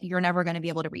together, you're never going to be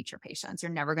able to reach your patients.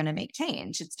 You're never going to make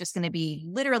change. It's just going to be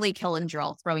literally kill and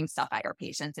drill, throwing stuff at your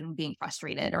patients and being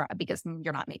frustrated or because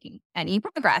you're not making any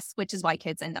progress, which is why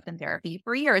kids end up in therapy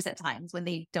for years at times when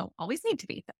they don't always need to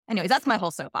be. Anyways, that's my whole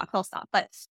soapbox. I'll stop. But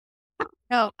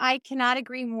no, I cannot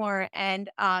agree more. And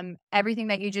everything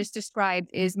that you just described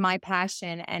is my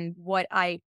passion and why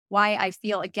I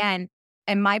feel, again,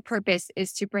 and my purpose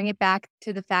is to bring it back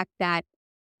to the fact that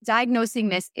diagnosing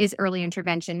this is early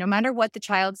intervention. No matter what the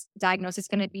child's diagnosis is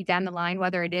going to be down the line,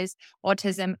 whether it is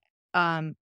autism,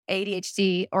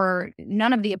 ADHD, or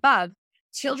none of the above,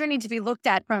 children need to be looked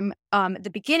at from the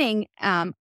beginning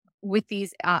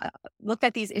looked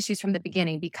at these issues from the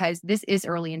beginning, because this is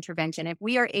early intervention. If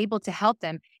we are able to help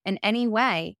them in any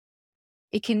way,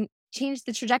 it can change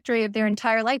the trajectory of their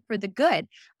entire life for the good,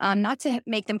 not to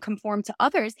make them conform to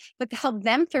others, but to help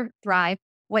them thrive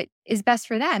what is best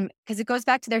for them, because it goes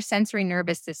back to their sensory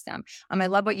nervous system. I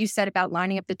love what you said about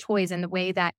lining up the toys and the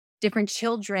way that different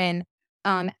children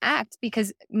act,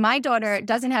 because my daughter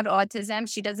doesn't have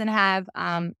autism. She doesn't have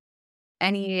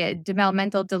any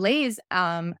developmental delays.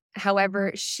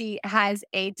 However, she has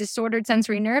a disordered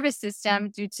sensory nervous system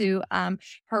due to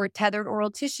her tethered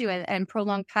oral tissue and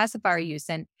prolonged pacifier use.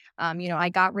 And I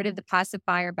got rid of the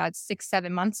pacifier about 6-7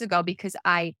 months ago because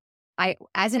I,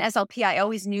 as an SLP, I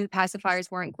always knew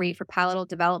pacifiers weren't great for palatal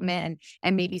development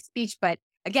and maybe speech. But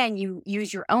again, you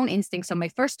use your own instinct. So my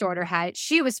first daughter had it.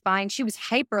 She was fine. She was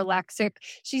hyperlexic.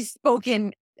 She's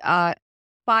spoken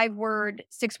 5-word,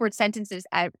 6-word sentences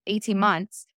at 18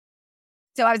 months.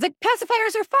 So I was like,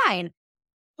 pacifiers are fine.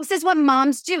 This is what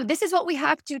moms do. This is what we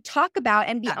have to talk about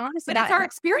and be honest but about. That's our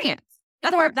experience.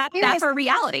 That's our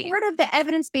reality. Part of the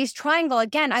evidence-based triangle.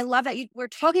 Again, I love that we're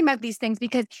talking about these things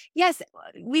because yes,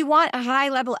 we want a high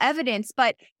level evidence,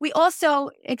 but we also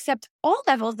accept all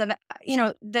levels of,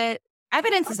 the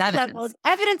evidence is evidence. Levels.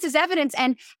 Evidence is evidence.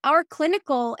 And our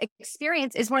clinical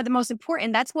experience is one of the most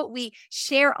important. That's what we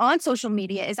share on social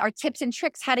media is our tips and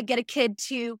tricks, how to get a kid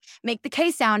to make the K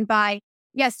sound by,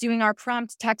 yes, doing our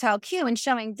prompt tactile cue and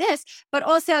showing this, but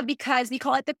also because we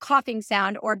call it the coughing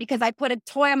sound, or because I put a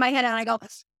toy on my head and I go,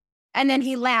 and then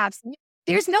he laughs.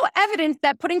 There's no evidence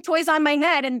that putting toys on my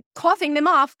head and coughing them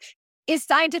off is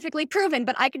scientifically proven,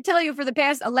 but I can tell you for the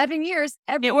past 11 years,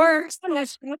 it works.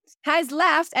 Has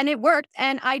laughed and it worked,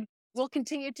 and I will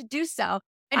continue to do so.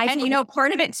 And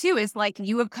part of it too is like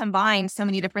you have combined so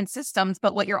many different systems,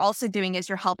 but what you're also doing is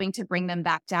you're helping to bring them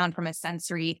back down from a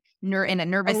sensory in a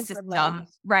nervous system,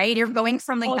 right? You're going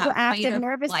from like that active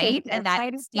nervous flight and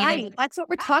that that's what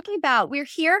we're talking about. We're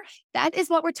here. That is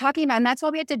what we're talking about. And that's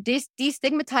why we have to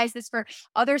destigmatize this for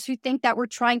others who think that we're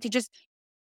trying to just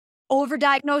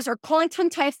overdiagnose or calling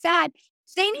tongue-tied fat.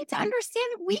 They need to understand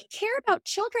that we care about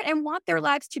children and want their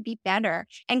lives to be better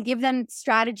and give them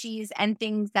strategies and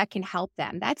things that can help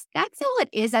them. That's all it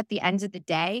is at the end of the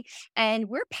day. And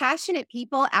we're passionate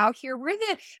people out here.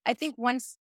 I think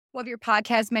once one of your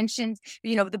podcasts mentioned,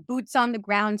 the boots on the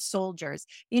ground soldiers.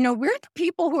 We're the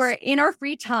people who are in our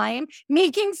free time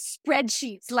making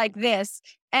spreadsheets like this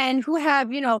and who have,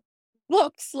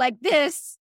 books like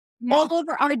this all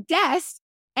over our desk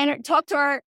and talk to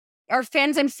our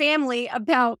friends and family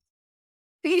about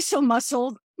facial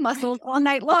muscles all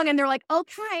night long. And they're like,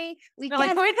 okay, we talk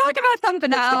about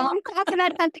something else. I'm talking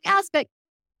about something else. But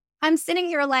I'm sitting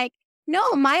here like,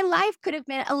 no, my life could have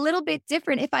been a little bit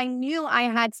different if I knew I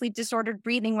had sleep disordered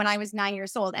breathing when I was 9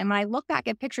 years old. And when I look back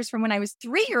at pictures from when I was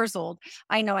 3 years old,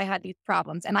 I know I had these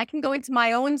problems. And I can go into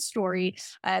my own story.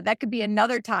 That could be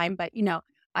another time. But,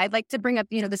 I'd like to bring up,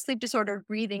 the sleep disordered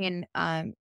breathing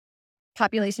and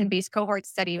population-based cohort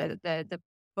study, the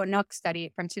Bonuk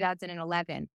study from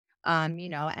 2011,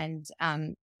 and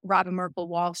Robin Merkel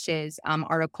Walsh's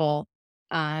article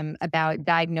about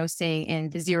diagnosing in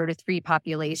the 0 to 3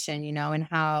 population, and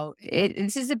how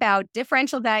this is about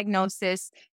differential diagnosis,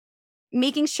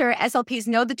 making sure SLPs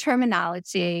know the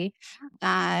terminology,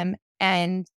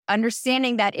 and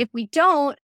understanding that if we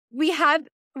don't, we have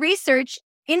research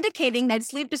indicating that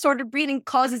sleep disordered breathing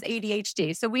causes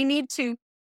ADHD. So we need to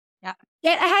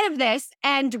get ahead of this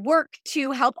and work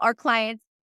to help our clients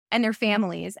and their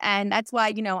families. And that's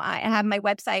why, I have my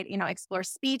website, Explore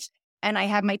Speech, and I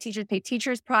have my Teachers Pay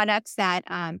Teachers products that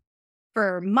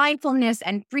for mindfulness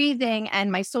and breathing,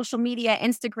 and my social media,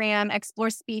 Instagram,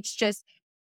 Explore Speech, just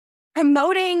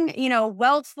promoting,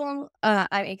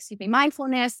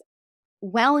 mindfulness,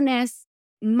 wellness,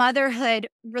 motherhood,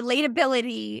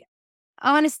 relatability,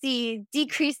 honesty,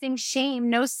 decreasing shame,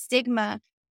 no stigma,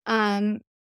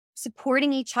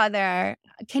 supporting each other,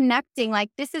 connecting. Like,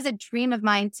 this is a dream of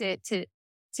mine to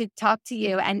talk to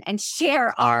you and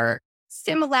share our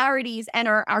similarities and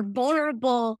our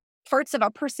vulnerable parts of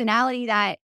our personality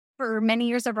that for many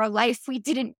years of our life we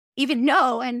didn't even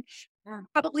know and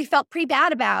probably felt pretty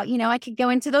bad about. I could go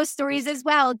into those stories as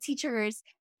well, teachers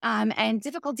and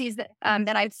difficulties that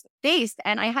I've faced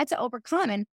and I had to overcome.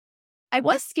 And I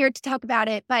was scared to talk about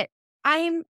it, but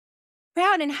I'm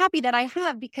proud and happy that I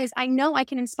have, because I know I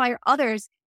can inspire others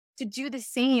to do the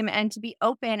same and to be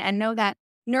open and know that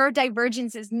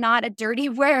neurodivergence is not a dirty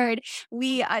word.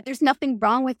 There's nothing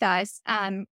wrong with us.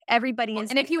 Everybody is.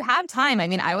 And if you have time,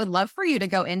 I would love for you to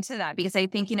go into that, because I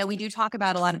think, we do talk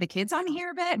about a lot of the kids on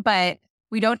here a bit, but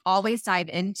we don't always dive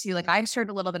into, like, I've shared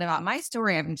a little bit about my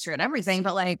story. I haven't shared everything,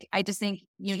 but like, I just think,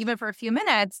 even for a few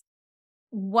minutes,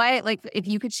 if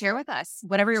you could share with us,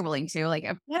 whatever you're willing to, like,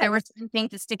 if there were some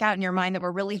things that stick out in your mind that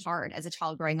were really hard as a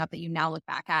child growing up that you now look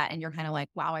back at and you're kind of like,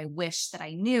 wow, I wish that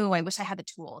I knew, I wish I had the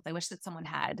tools. I wish that someone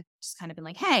had just kind of been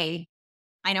like, hey,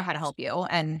 I know how to help you.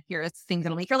 And here's things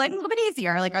that'll make your life a little bit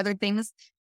easier. Like, are there things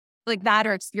like that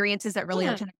or experiences that really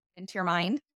are into your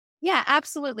mind? Yeah,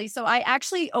 absolutely. So I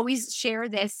actually always share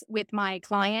this with my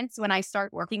clients when I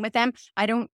start working with them. I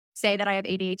don't say that I have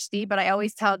ADHD, but I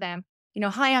always tell them,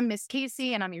 hi, I'm Miss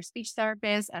Casey and I'm your speech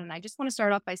therapist. And I just want to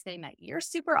start off by saying that you're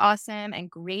super awesome and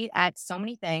great at so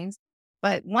many things.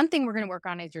 But one thing we're going to work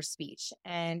on is your speech.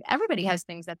 And everybody has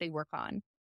things that they work on.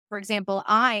 For example,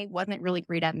 I wasn't really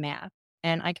great at math.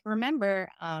 And I can remember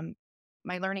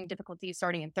my learning difficulties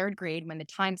starting in third grade when the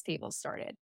times tables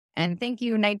started. And thank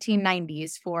you,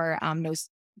 1990s, for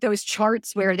those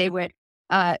charts where they would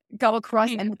go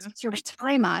across and the teacher would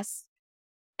time us.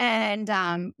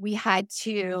 And we had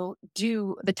to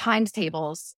do the times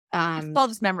tables. It's all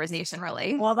just memorization,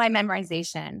 really. All by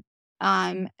memorization.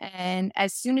 And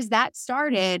as soon as that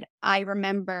started, I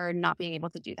remember not being able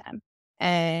to do them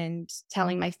and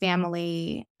telling my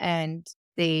family, and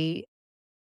they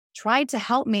tried to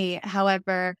help me.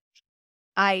 However,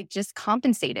 I just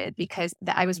compensated because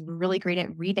I was really great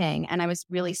at reading, and I was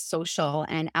really social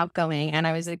and outgoing, and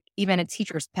I was even a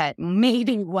teacher's pet,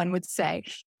 maybe one would say.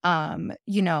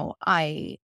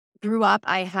 I grew up,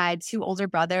 I had two older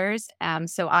brothers.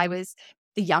 So I was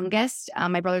the youngest.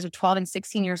 My brothers are 12 and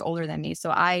 16 years older than me.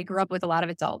 So I grew up with a lot of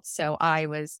adults. So I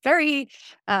was very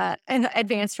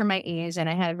advanced for my age, and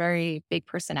I had a very big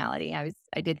personality.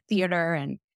 I did theater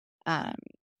and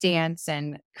dance,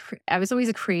 and I was always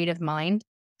a creative mind.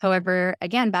 However,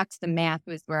 again, back to the math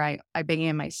was where I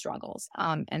began my struggles.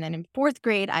 And then in fourth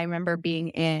grade, I remember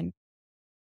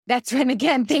that's when,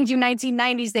 again, thank you,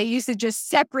 1990s, they used to just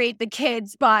separate the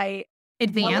kids by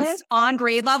advanced, on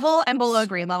grade level, and below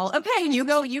grade level. Okay, you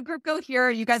group go here,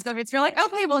 you guys go here. So you're like,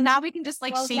 okay, well, now we can just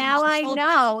change. Now I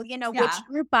know, which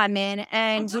group I'm in.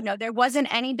 And, there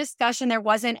wasn't any discussion. There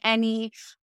wasn't any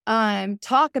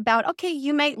talk about, okay,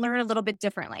 you might learn a little bit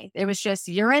differently. It was just,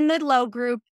 you're in the low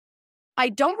group. I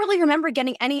don't really remember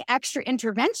getting any extra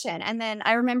intervention. And then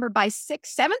I remember by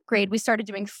 6th, 7th grade, we started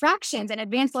doing fractions and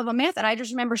advanced level math. And I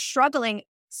just remember struggling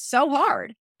so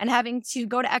hard and having to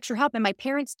go to extra help. And my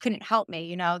parents couldn't help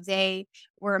me. They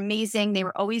were amazing. They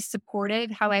were always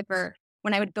supportive. However,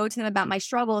 when I would go to them about my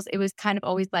struggles, it was kind of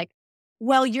always like,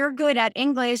 well, you're good at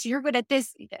English. You're good at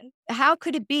this. How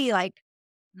could it be like,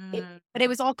 but it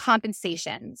was all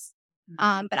compensations.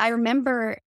 But I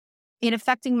remember it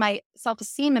affecting my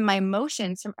self-esteem and my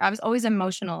emotions. I was always an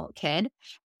emotional kid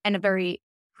and a very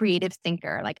creative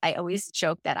thinker. Like, I always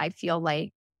joke that I feel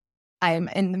like I'm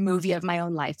in the movie of my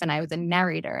own life, and I was a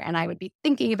narrator, and I would be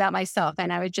thinking about myself.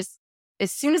 And I would just,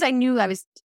 as soon as I knew I was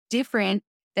different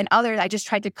than others, I just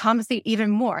tried to compensate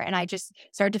even more. And I just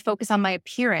started to focus on my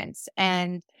appearance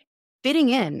and fitting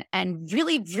in and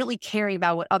really, really caring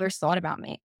about what others thought about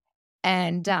me.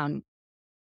 And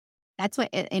that's what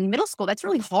in middle school, that's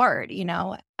really hard,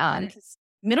 because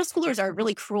middle schoolers are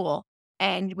really cruel.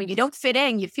 And when you don't fit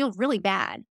in, you feel really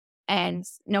bad. And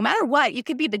no matter what, you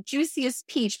could be the juiciest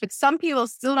peach, but some people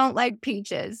still don't like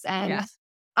peaches. And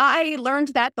I learned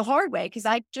that the hard way because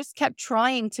I just kept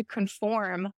trying to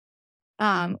conform,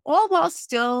 all while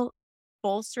still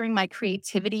bolstering my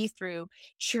creativity through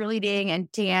cheerleading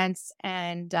and dance.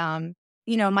 And,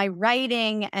 my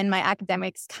writing and my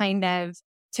academics kind of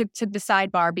took the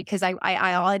sidebar because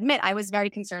I'll admit I was very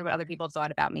concerned what other people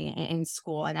thought about me in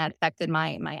school, and that affected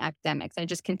my academics. I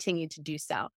just continued to do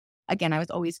so. Again, I was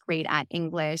always great at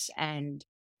English and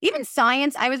even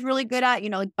science. I was really good at,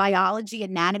 like biology,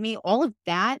 anatomy, all of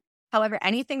that. However,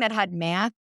 anything that had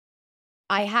math,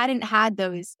 I hadn't had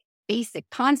those basic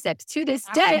concepts to this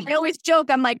day. I always joke,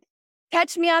 I'm like,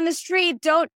 catch me on the street.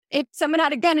 If someone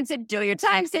had a gun and said, do your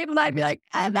times table, I'd be like,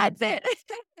 that's it.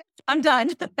 I'm done.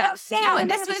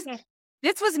 And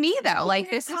this was me though.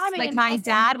 Like my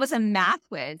dad was a math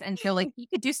whiz, and so he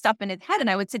could do stuff in his head,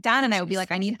 and I would sit down and I would be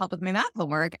like, I need help with my math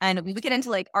homework, and we would get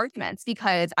into arguments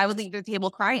because I would leave the table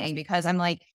crying because I'm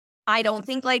like, I don't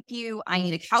think like you. I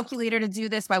need a calculator to do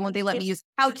this. Why won't they let me use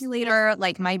a calculator?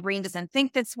 My brain doesn't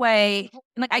think this way.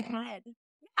 And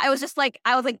I was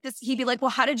like this. He'd be like,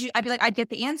 well, how did you? I'd be like, I'd get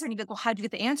the answer, and he'd be like, well, how did you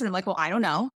get the answer? And I'm like, well, I don't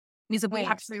know. And he's like, well, you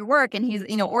have to do your work. And he's,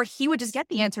 or he would just get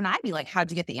the answer, and I'd be like, how'd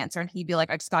you get the answer? And he'd be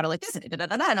like, I just got it like this.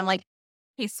 And I'm like,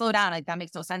 hey, slow down. That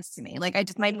makes no sense to me.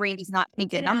 My brain does not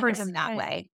think the numbers in that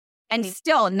way. And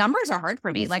still, numbers are hard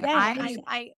for me.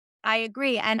 I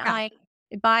agree. And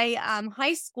by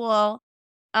high school,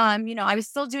 I was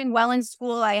still doing well in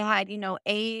school. I had,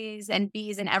 A's and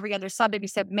B's and every other subject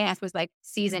except math was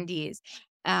C's and D's.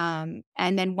 And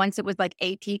then once it was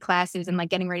AP classes and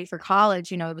getting ready for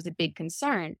college, it was a big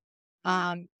concern.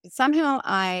 Somehow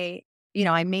I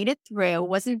made it through.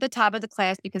 Wasn't the top of the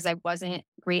class because I wasn't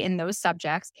great in those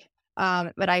subjects.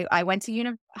 But I went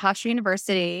to Hofstra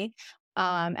University,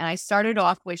 and I started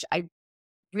off, which I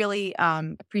really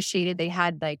appreciated. They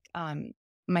had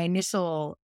my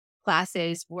initial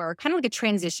classes were kind of like a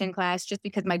transition class, just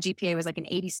because my GPA was an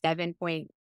 87.5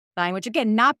 fine, which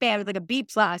again, not bad, with like a B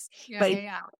plus, Yeah, but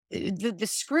yeah, yeah. the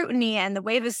scrutiny and the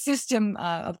way the system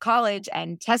of college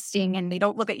and testing, and they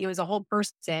don't look at you as a whole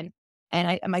person.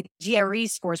 And my GRE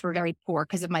scores were very poor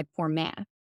because of my poor math.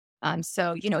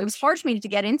 So, it was hard for me to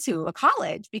get into a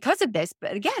college because of this.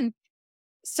 But again,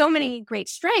 so many great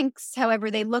strengths.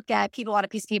 However, they look at people on a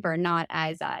piece of paper and not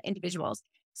as individuals.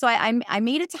 So I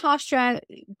made it to Hofstra,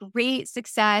 great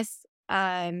success.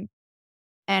 And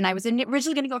I was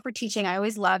originally going to go for teaching. I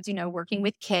always loved, working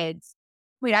with kids.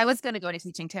 Wait, I was going to go into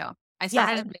teaching too. I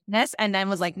started in business and then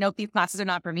was like, nope, these classes are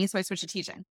not for me. So I switched to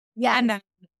teaching. Yeah. And then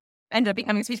ended up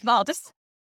becoming a speech pathologist.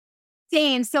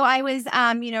 Same. So I was,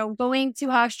 going to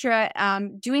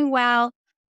Hofstra, doing well.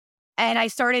 And I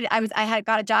had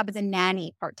got a job as a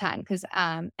nanny part-time because,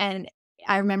 and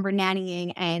I remember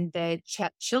nannying, and the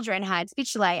children had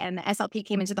speech delay, and the SLP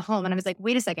came into the home, and I was like,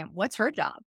 wait a second, what's her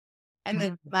job? And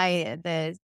the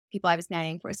people I was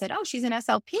nannying for said, oh, she's an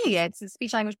SLP. It's a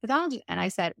speech language pathology. And I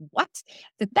said, what?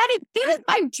 That is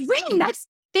my dream. That's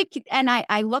big. And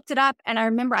I looked it up, and I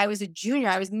remember I was a junior.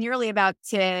 I was nearly about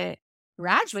to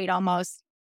graduate almost.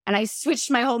 And I switched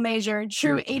my whole major in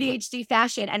true ADHD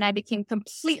fashion, and I became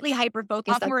completely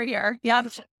hyper-focused. We're here. Yeah.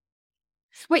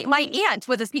 Wait, my aunt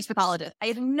was a speech pathologist. I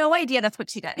had no idea that's what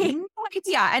she did. I had no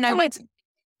idea. And I went to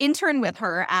intern with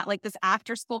her at like this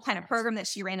after-school kind of program that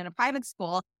she ran in a private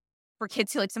school for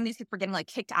kids who, like, some of these kids were getting like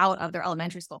kicked out of their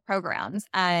elementary school programs.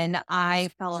 And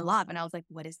I fell in love, and I was like,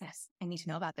 what is this? I need to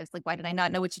know about this. Like, why did I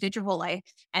not know what you did your whole life?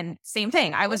 And same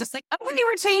thing. I was just like, oh, when you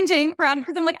were changing around,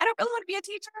 because I'm like, I don't really want to be a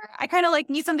teacher. I kind of like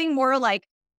need something more like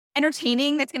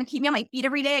entertaining that's going to keep me on my feet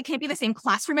every day. I can't be in the same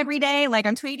classroom every day. Like,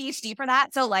 I'm too ADHD for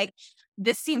that. So like,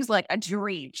 this seems like a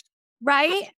dream.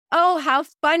 Right? Oh, how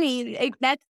funny.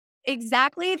 That's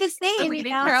exactly the same.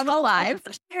 Leading parallel lives.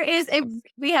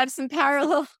 We have some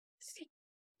parallel.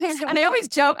 And I always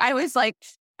joke, I always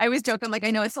joke, I'm like,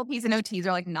 I know SLPs and OTs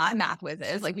are like not math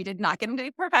whizzes. Like, we did not get into any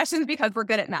professions because we're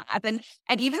good at math. And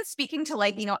even speaking to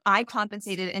like, I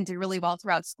compensated and did really well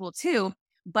throughout school too.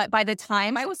 But by the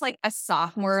time I was like a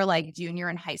sophomore, like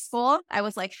junior in high school, I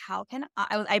was like, how can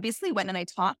I basically went and I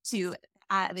talked to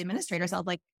the administrators. I was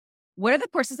like, what are the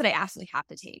courses that I actually have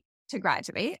to take to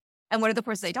graduate? And what are the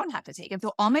courses I don't have to take? And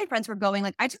so all my friends were going,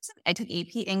 like, I took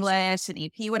AP English and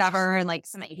AP whatever, and like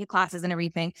some AP classes and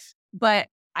everything. But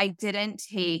I didn't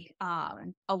take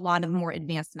a lot of more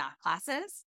advanced math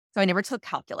classes. So I never took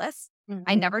calculus. Mm-hmm.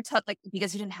 I never took, like,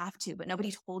 because you didn't have to, but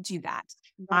nobody told you that.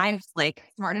 I'm like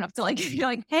smart enough to like, be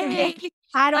like, hey,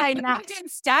 how do I not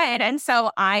instead? And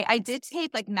so I did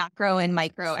take like macro and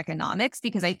microeconomics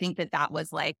because I think that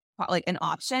was like an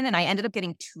option. And I ended up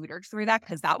getting tutored through that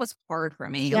because that was hard for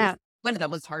me. Yeah. One of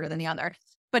them was harder than the other,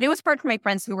 but it was hard for my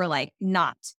friends who were like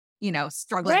not,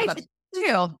 struggling with it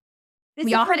too.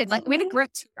 We all had it, like, we had a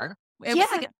group tutor. It was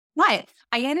like, what?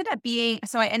 I ended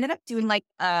up doing like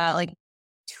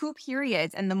 2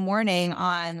 periods in the morning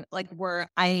on like where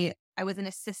I was an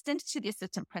assistant to the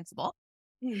assistant principal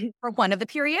for one of the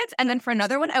periods. And then for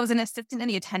another one, I was an assistant in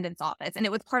the attendance office. And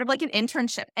it was part of like an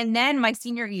internship. And then my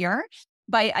senior year,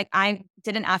 I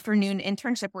did an afternoon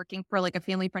internship working for like a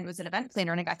family friend who was an event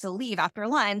planner, and I got to leave after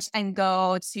lunch and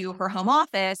go to her home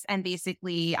office. And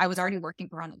basically I was already working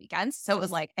for her on the weekends. So it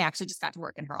was like, I actually just got to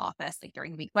work in her office like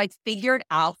during the week. So I figured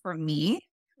out for me,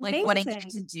 like, what I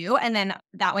needed to do. And then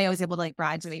that way I was able to like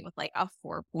graduate with like a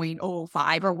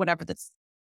 4.05 or whatever that's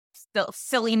still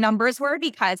silly numbers were,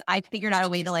 because I figured out a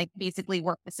way to like basically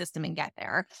work the system and get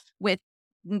there with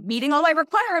meeting all my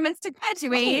requirements to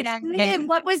graduate. And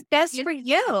what was best for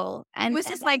you? And it was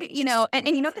just like,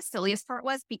 and the silliest part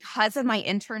was, because of my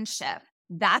internship,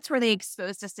 that's where they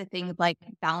exposed us to things like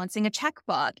balancing a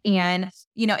checkbook. And,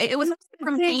 it was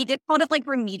they called it like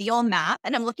remedial math.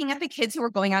 And I'm looking at the kids who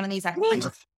were going out on these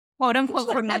quote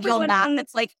unquote remedial math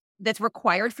that's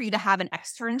required for you to have an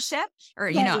externship or,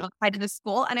 applied to the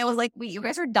school. And I was like, wait, you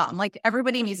guys are dumb. Like,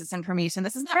 everybody needs this information.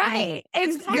 This is not right.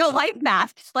 It's real life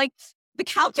math. Like, the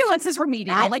calculus is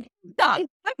remedial. Like, dumb.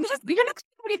 You're not going to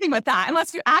do anything with that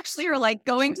unless you actually are like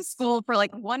going to school for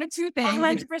like 1 or 2 things.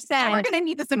 100%. We're going to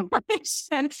need this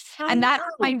information. And that's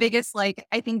my biggest, like,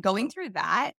 I think going through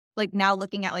that, like now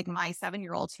looking at like my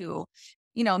 7-year-old who,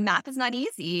 math is not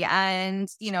easy. And,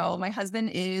 my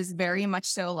husband is very much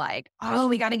so like, oh,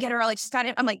 we got to get her. Like, she's got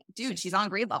it. I'm like, dude, she's on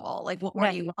grade level. Like, what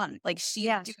more do you want? Like, she's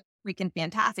freaking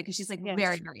fantastic. Cause she's like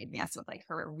very, very advanced with like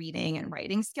her reading and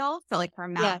writing skills. So like her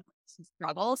math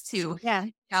struggles to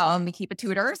keep a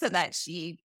tutor so that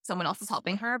someone else is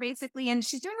helping her basically. And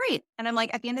she's doing great. And I'm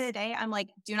like, at the end of the day, I'm like,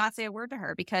 do not say a word to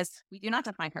her because we do not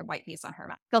define her white piece on her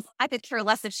math. Because I could care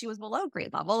less if she was below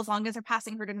grade level, as long as they're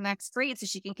passing her to the next grade so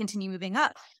she can continue moving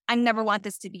up. I never want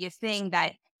this to be a thing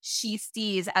that she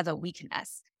sees as a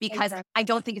weakness, because I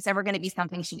don't think it's ever going to be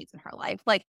something she needs in her life.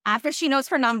 Like after she knows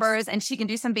her numbers and she can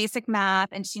do some basic math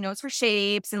and she knows her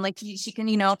shapes and like she can,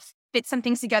 fit some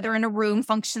things together in a room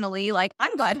functionally, like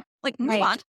I'm good. Like move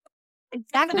on.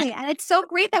 Exactly. And it's so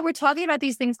great that we're talking about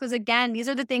these things because, again, these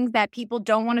are the things that people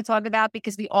don't want to talk about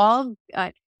because we all,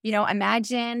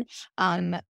 imagine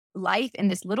life in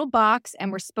this little box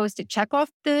and we're supposed to check off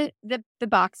the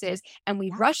boxes and we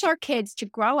rush our kids to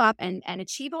grow up and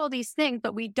achieve all these things,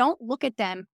 but we don't look at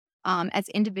them as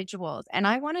individuals. And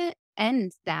I want to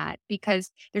end that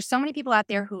because there's so many people out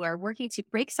there who are working to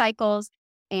break cycles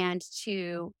and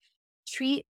to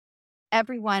treat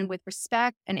everyone with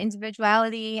respect and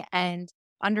individuality and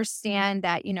understand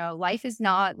that, life is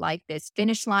not like this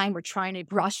finish line we're trying to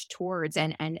rush towards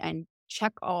and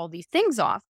check all these things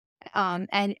off.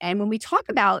 And when we talk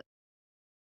about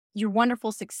your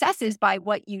wonderful successes by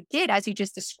what you did, as you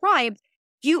just described,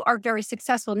 you are very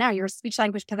successful now. You're a speech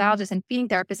language pathologist and feeding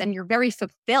therapist, and you're very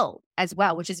fulfilled as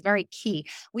well, which is very key.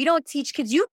 We don't teach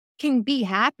kids, you can be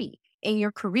happy in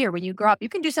your career when you grow up. You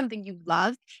can do something you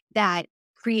love that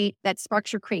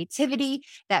sparks your creativity,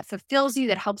 that fulfills you,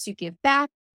 that helps you give back.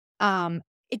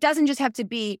 It doesn't just have to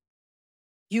be,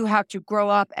 you have to grow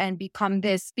up and become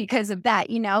this because of that.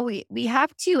 We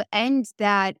have to end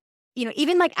that,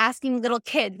 even like asking little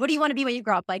kids, what do you want to be when you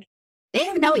grow up? Like, they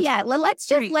don't know yet. Let's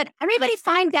just let everybody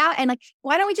find out. And like,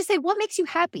 why don't we just say, what makes you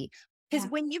happy? Because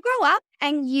when you grow up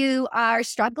and you are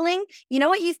struggling, you know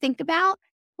what you think about?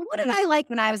 What did I like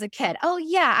when I was a kid? Oh,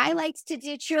 yeah, I liked to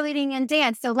do cheerleading and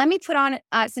dance. So let me put on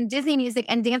some Disney music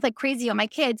and dance like crazy on my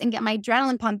kids and get my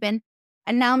adrenaline pumping.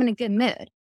 And now I'm in a good mood.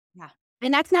 Yeah.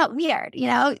 And that's not weird,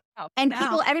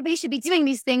 everybody should be doing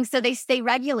these things so they stay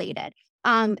regulated.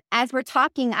 As we're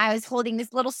talking, I was holding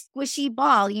this little squishy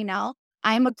ball,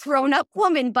 I'm a grown-up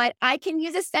woman, but I can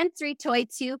use a sensory toy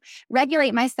to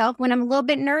regulate myself when I'm a little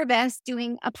bit nervous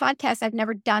doing a podcast. I've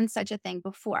never done such a thing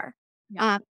before.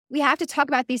 Yeah. We have to talk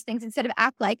about these things instead of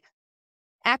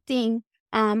acting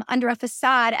under a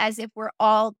facade as if we're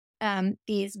all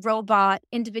these robot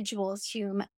individuals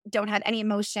who don't have any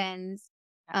emotions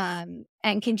and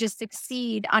can just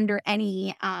succeed under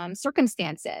any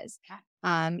circumstances.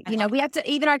 We have to,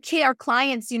 even our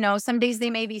clients, some days they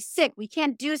may be sick. We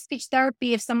can't do speech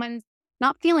therapy if someone's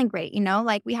not feeling great,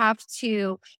 we have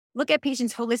to look at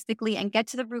patients holistically and get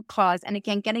to the root cause. And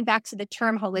again, getting back to the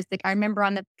term holistic, I remember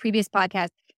on the previous podcast,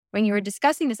 when you were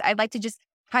discussing this, I'd like to just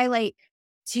highlight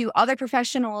to other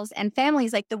professionals and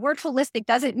families, like the word holistic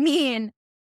doesn't mean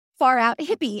far out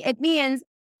hippie. It means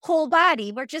whole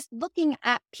body. We're just looking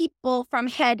at people from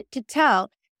head to toe.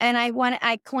 And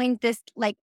I coined this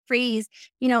phrase,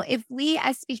 if we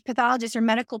as speech pathologists or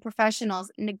medical professionals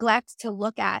neglect to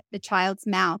look at the child's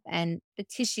mouth and the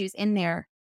tissues in there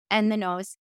and the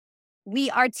nose, we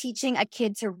are teaching a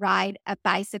kid to ride a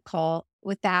bicycle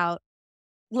without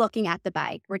looking at the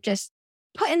bike. We're just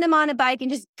putting them on a bike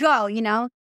and just go,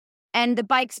 and the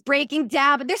bike's breaking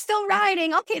down, but they're still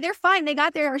riding. Okay, they're fine. They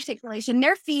got their articulation.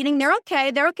 They're feeding. They're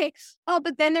okay. Oh,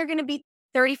 but then they're going to be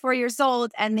 34 years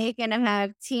old and they're going to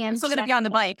have TM. I'm still going to be on the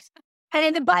bike. And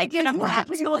in the bike,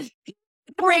 the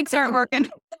brakes aren't working.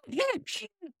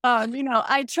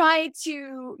 I try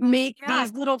to make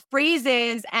these little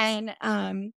phrases and,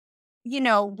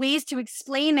 ways to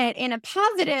explain it in a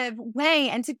positive way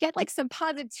and to get some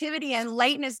positivity and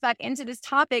lightness back into this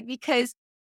topic because,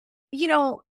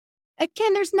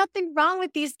 again, there's nothing wrong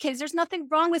with these kids. There's nothing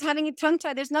wrong with having a tongue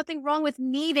tie. There's nothing wrong with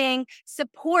needing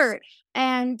support.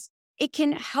 And it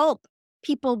can help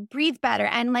people breathe better.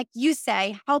 And like you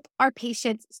say, help our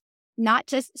patients not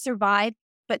just survive,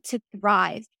 but to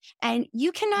thrive. And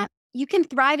you can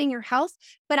thrive in your health,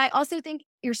 but I also think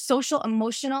your social,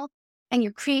 emotional, and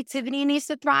your creativity needs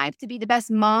to thrive to be the best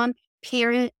mom,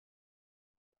 parent,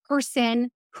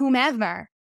 person, whomever.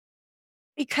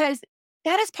 Because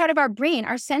that is part of our brain.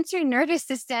 Our sensory nervous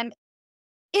system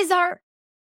is our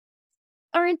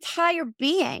entire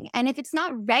being. And if it's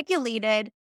not regulated,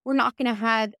 we're not going to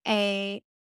have a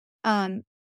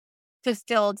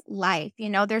fulfilled life.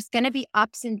 There's going to be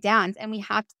ups and downs, and we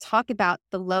have to talk about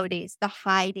the low days, the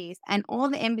high days, and all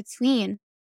the in between,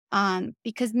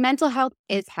 because mental health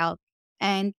is health.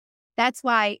 And that's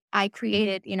why I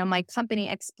created, my company,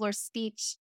 Explore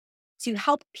Speech, to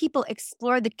help people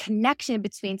explore the connection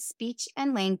between speech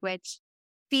and language,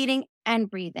 feeding and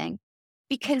breathing,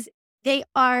 because they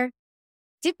are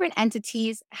different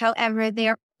entities. However, they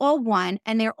are all one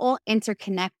and they're all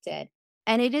interconnected.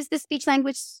 And it is the speech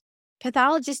language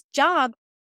pathologist's job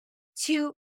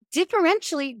to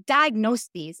differentially diagnose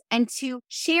these and to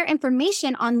share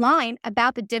information online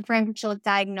about the differential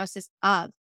diagnosis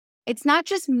of. It's not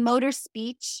just motor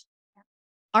speech,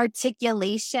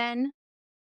 articulation,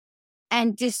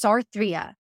 and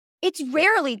dysarthria. It's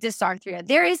rarely dysarthria.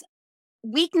 There is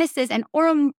weaknesses and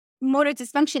oral motor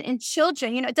dysfunction in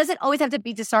children. It doesn't always have to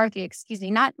be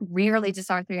dysarthria, not rarely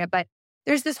dysarthria, but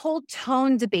there's this whole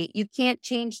tone debate. You can't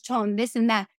change tone, this and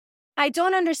that. I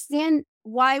don't understand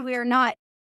why we're not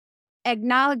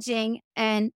acknowledging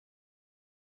and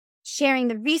sharing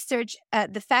the research,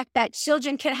 the fact that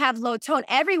children can have low tone.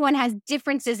 Everyone has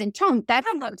differences in tone. That's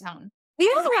low tone.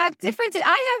 We all have differences.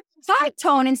 I have high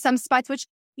tone in some spots, which,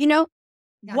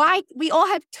 why we all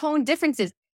have tone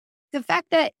differences. The fact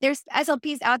that there's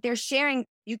SLPs out there sharing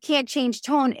you can't change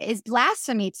tone is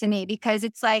blasphemy to me, because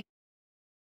it's like,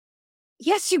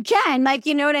 yes, you can. Like,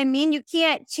 you know what I mean? You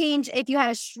can't change if you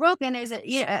had a stroke and there's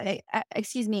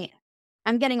excuse me,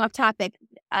 I'm getting off topic.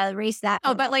 I'll erase that.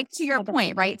 Oh, but like to your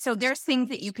point, right? So there's things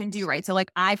that you can do, right? So like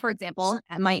I, for example,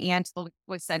 my aunt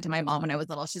was said to my mom when I was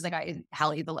little, she's like,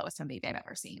 Hallie, the lowest baby I've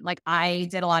ever seen. Like I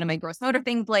did a lot of my gross motor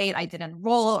things late. I didn't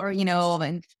roll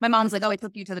and my mom's like, oh, I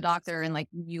took you to the doctor and like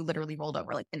you literally rolled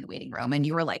over like in the waiting room and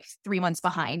you were like 3 months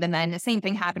behind. And then the same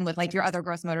thing happened with like your other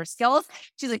gross motor skills.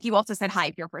 She's like, you also said hi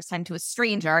for your first time to a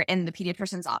stranger in the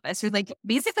pediatrician's office. She's like,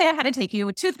 basically I had to take you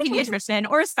to the pediatrician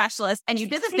or a specialist and you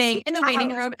did the thing in the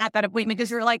waiting room at that appointment because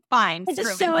you were like, fine. You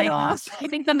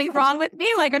think something's wrong with me?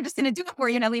 Like, I'm just going to do it for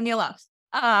you and leave me alone.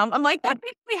 I'm like, that's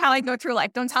basically how I go through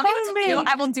life. Don't tell me what to do.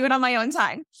 I will do it on my own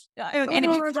time. And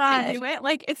if you can't do it,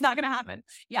 like, it's not going to happen.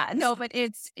 Yeah, no, but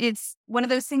it's one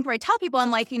of those things where I tell people, I'm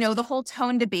like, the whole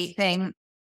tone debate thing,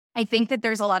 I think that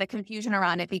there's a lot of confusion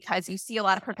around it because you see a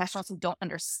lot of professionals who don't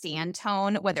understand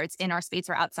tone, whether it's in our space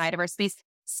or outside of our space.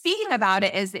 Speaking about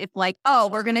it as if like, oh,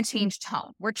 we're going to change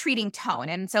tone. We're treating tone.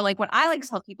 And so like what I like to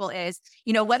tell people is,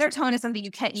 whether tone is something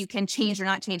you can change or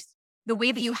not change, the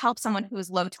way that you help someone who is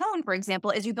low tone, for example,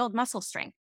 is you build muscle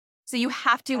strength. So you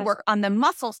have to work on the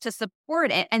muscles to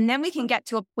support it. And then we can get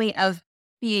to a point of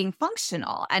being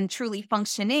functional and truly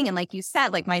functioning. And like you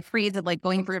said, like my phrase of like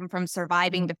going from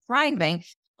surviving to thriving,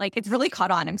 like it's really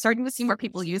caught on. I'm starting to see more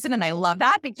people use it. And I love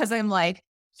that because I'm like,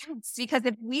 yes, because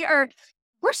if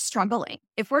we're struggling.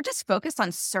 If we're just focused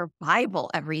on survival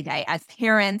every day as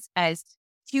parents, as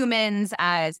humans,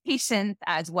 as patients,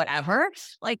 as whatever,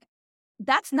 like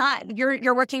that's not,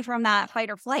 you're working from that fight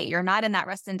or flight. You're not in that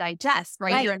rest and digest,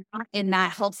 right? You're not in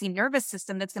that healthy nervous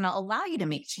system that's going to allow you to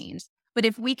make change. But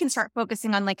if we can start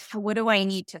focusing on like, what do I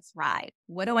need to thrive?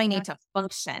 What do I need to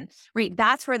function? Right?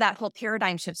 That's where that whole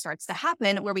paradigm shift starts to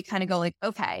happen, where we kind of go like,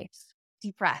 okay,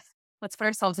 deep breath. Let's put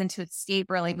ourselves into a state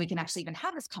where like we can actually even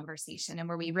have this conversation and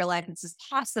where we realize this is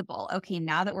possible. Okay,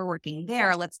 now that we're working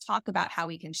there, let's talk about how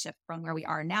we can shift from where we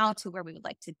are now to where we would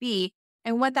like to be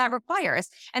and what that requires.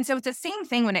 And so it's the same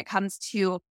thing when it comes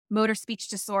to motor speech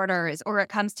disorders or it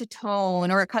comes to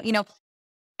tone or,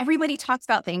 everybody talks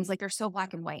about things like they're so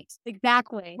black and white.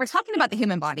 Exactly. We're talking about the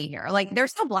human body here. Like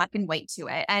there's no black and white to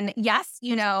it. And yes,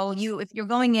 if you're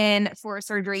going in for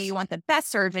surgery, you want the best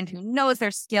surgeon who knows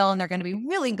their skill and they're going to be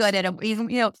really good at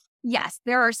it. Yes,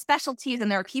 there are specialties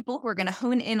and there are people who are going to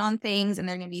hone in on things and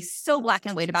they're going to be so black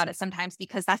and white about it sometimes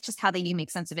because that's just how they make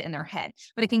sense of it in their head.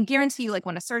 But I can guarantee you, like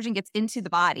when a surgeon gets into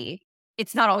the body,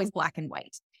 it's not always black and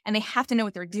white and they have to know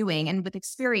what they're doing. And with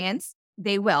experience,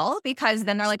 they will, because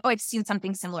then they're like, oh, I've seen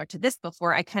something similar to this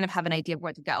before. I kind of have an idea of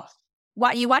where to go.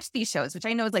 You watch these shows, which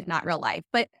I know is like not real life,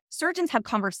 but surgeons have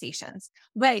conversations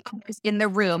like in the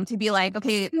room to be like,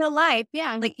 okay, real life.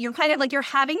 Yeah. Like you're kind of like, you're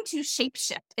having to shape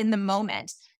shift in the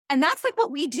moment. And that's like what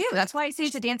we do. That's why I say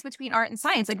it's a dance between art and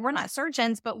science. Like we're not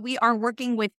surgeons, but we are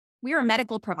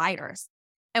medical providers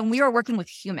and we are working with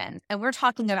humans and we're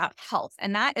talking about health.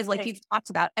 And that is like, you've talked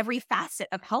about every facet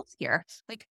of health here.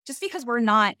 Like just because we're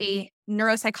not a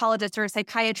neuropsychologist or a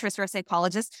psychiatrist or a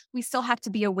psychologist, we still have to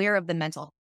be aware of the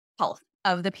mental health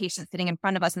of the patient sitting in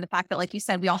front of us. And the fact that, like you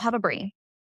said, we all have a brain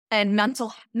and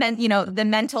the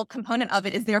mental component of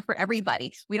it is there for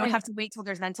everybody. We don't have to wait till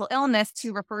there's mental illness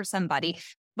to refer somebody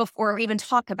before we even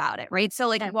talk about it. Right. So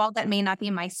like, while that may not be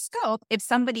my scope, if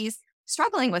somebody's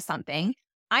struggling with something,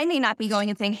 I may not be going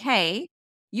and saying, hey,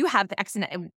 you have the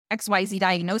XYZ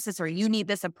diagnosis, or you need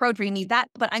this approach, or you need that.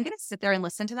 But I'm going to sit there and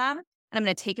listen to them, and I'm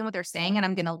going to take in what they're saying, and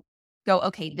I'm going to go,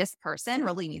 okay, this person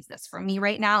really needs this from me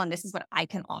right now, and this is what I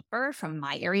can offer from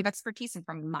my area of expertise and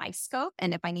from my scope.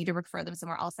 And if I need to refer them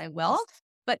somewhere else, I will.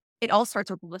 But it all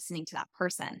starts with listening to that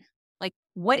person. Like,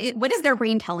 what is their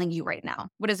brain telling you right now?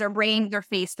 What is their brain, their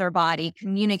face, their body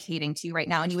communicating to you right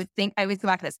now? And you would think, I always go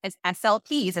back to this, as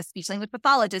SLPs, as speech language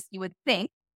pathologists, you would think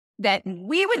that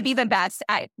we would be the best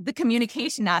at the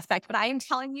communication aspect. But I am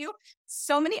telling you,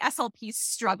 so many SLPs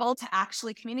struggle to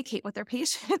actually communicate with their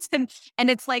patients. And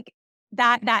it's like,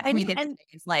 That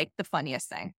is like the funniest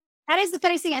thing. That is the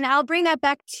funniest thing. And I'll bring that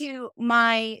back to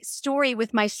my story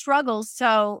with my struggles.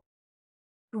 So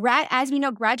as we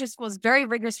know, graduate school is very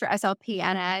rigorous for SLP.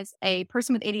 And as a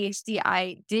person with ADHD,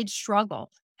 I did struggle.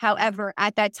 However,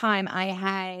 at that time, I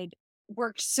had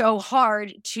worked so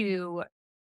hard to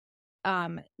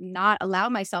not allow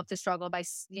myself to struggle by,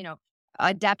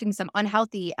 adapting some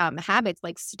unhealthy habits,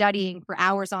 like studying for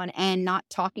hours on end, not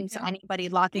talking to anybody,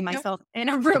 locking myself in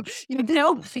a room,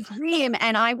 dream.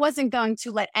 And I wasn't going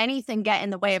to let anything get in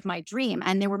the way of my dream.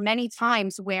 And there were many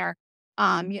times where,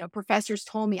 professors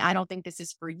told me, I don't think this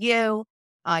is for you.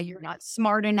 You're not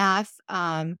smart enough.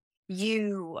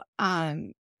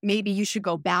 Maybe you should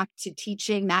go back to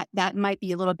teaching. That might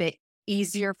be a little bit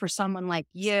easier for someone like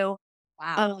you.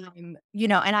 Wow. And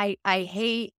I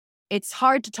hate, it's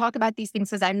hard to talk about these things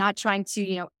because I'm not trying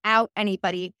to, out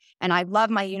anybody. And I love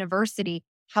my university.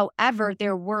 However,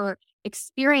 there were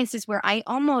experiences where I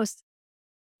almost,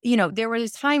 there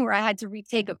was a time where I had to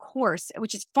retake a course,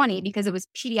 which is funny because it was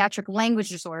pediatric language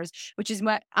disorders, which is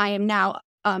what I am now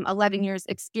 11 years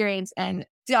experience and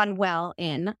done well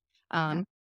in.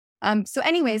 So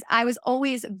anyways, I was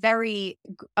always a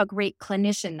great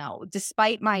clinician though,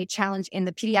 despite my challenge in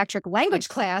the pediatric language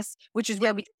class, which is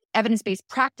where we evidence-based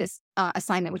practice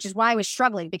assignment, which is why I was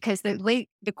struggling because the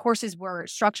courses were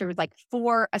structured with like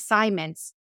 4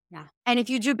 assignments. Yeah. And if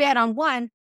you do bad on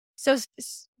one, so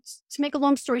to make a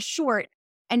long story short,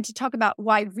 and to talk about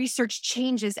why research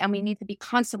changes and we need to be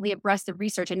constantly abreast of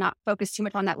research and not focus too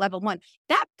much on that level 1,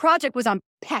 that project was on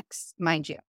PECs, mind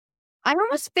you. I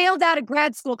almost failed out of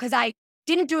grad school because I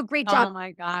didn't do a great job. Oh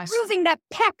my gosh. Proving that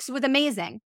PECs was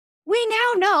amazing. We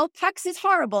now know PECs is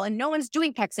horrible and no one's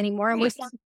doing PECs anymore. And we're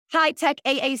high-tech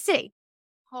AAC.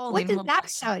 Holy what does that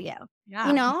show you?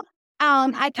 Yeah.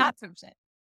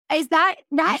 Is that,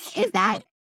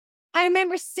 I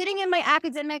remember sitting in my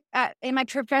academic, in my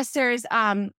professor's,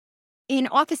 in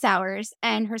office hours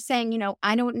and her saying,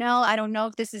 I don't know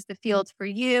if this is the field for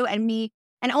you and me.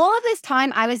 And all of this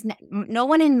time, I was no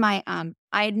one in my,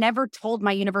 I had never told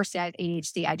my university I had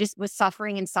ADHD. I just was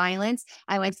suffering in silence.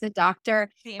 I went to the doctor,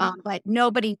 but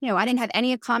nobody, I didn't have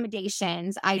any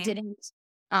accommodations. I didn't,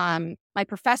 my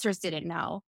professors didn't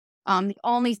know. The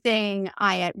only thing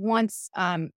I at once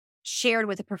shared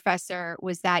with a professor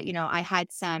was that, I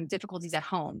had some difficulties at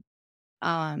home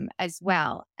as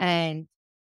well. And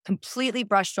completely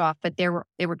brushed off, but there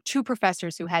were 2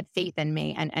 professors who had faith in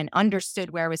me and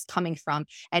understood where I was coming from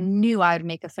and knew I would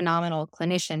make a phenomenal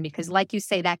clinician because like you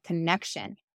say, that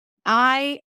connection,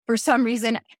 for some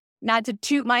reason, not to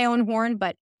toot my own horn,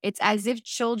 but it's as if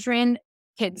children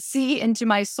can see into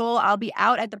my soul. I'll be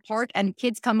out at the park and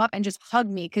kids come up and just hug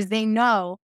me because they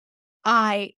know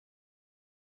I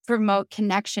promote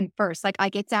connection first. Like I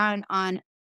get down on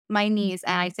my knees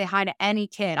and I say hi to any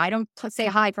kid. I don't say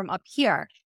hi from up here.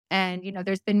 And,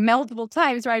 there's been multiple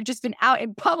times where I've just been out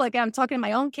in public and I'm talking to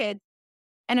my own kid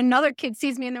and another kid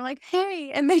sees me and they're like, hey,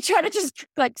 and they try to just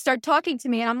like start talking to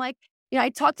me. And I'm like, I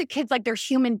talk to kids like they're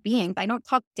human beings. I don't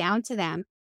talk down to them.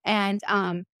 And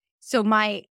so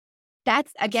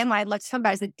that's again, what I'd like to talk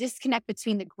about is the disconnect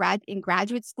between in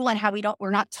graduate school and how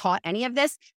we're not taught any of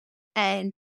this.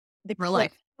 And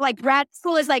like grad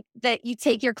school is like that you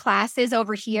take your classes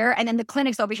over here and then the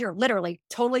clinics over here, literally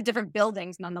totally different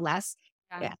buildings nonetheless.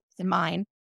 Yeah, it's in mine.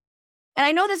 And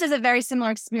I know this is a very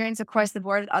similar experience across the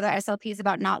board with other SLPs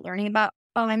about not learning about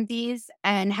OMDs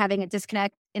and having a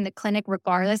disconnect in the clinic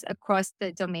regardless across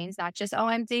the domains, not just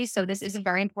OMD. So this is a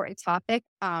very important topic.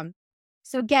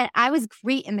 So again, I was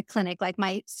great in the clinic. Like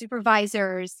my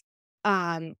supervisors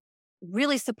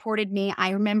really supported me. I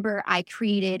remember I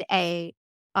created a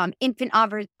infant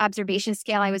observation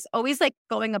scale. I was always like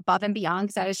going above and beyond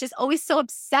because I was just always so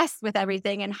obsessed with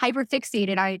everything and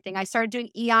hyperfixated on everything. I started doing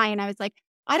EI and I was like,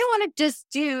 I don't want to just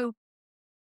do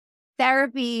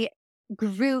therapy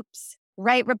groups,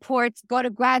 write reports, go to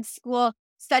grad school,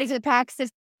 study to the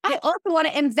practices. I also want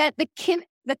to invent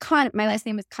my last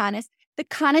name is Canis, the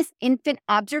Canis infant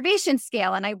observation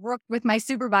scale. And I worked with my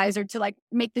supervisor to like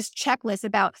make this checklist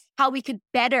about how we could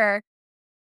better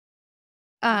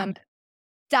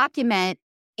document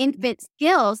infant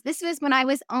skills. This was when I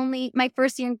was only my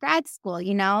first year in grad school.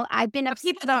 I've been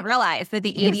people don't realize that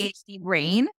the ADHD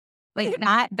brain, like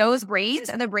those brains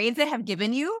are the brains that have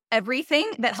given you everything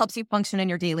that helps you function in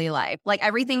your daily life. Like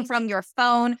everything from your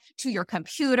phone to your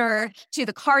computer, to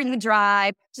the car you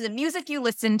drive, to the music you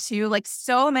listen to. Like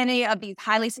so many of these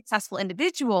highly successful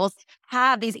individuals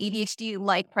have these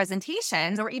ADHD-like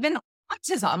presentations or even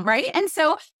autism, right? And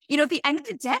so, at the end of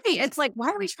the day, it's like, why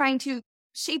are we trying to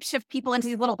shapeshift people into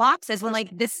these little boxes when like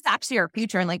this is actually our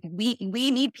future. And like we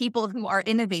need people who are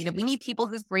innovative. We need people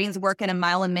whose brains work at a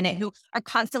mile a minute, who are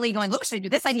constantly going, look, should I do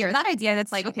this idea or that idea? And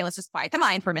it's like, okay, let's just quiet the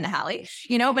mind for a minute, Hallie.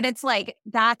 But it's like,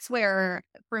 that's where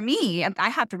for me, I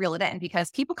have to reel it in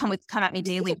because people come at me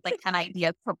daily with like 10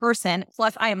 ideas per person.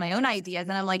 Plus I have my own ideas.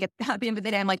 And I'm like, at the end of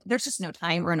the day, I'm like, there's just no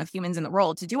time or enough humans in the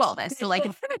world to do all this. So like,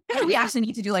 we actually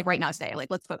need to do like right now today, like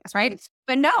let's focus, right?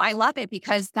 But no, I love it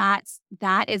because that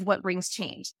is what brings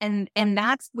change. And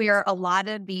that's where a lot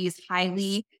of these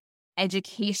highly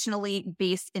educationally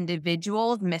based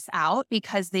individuals miss out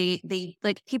because they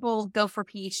like people go for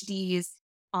PhDs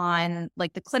on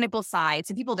like the clinical side.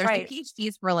 So there's the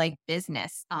PhDs for like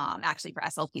business, actually for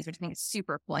SLPs, which I think is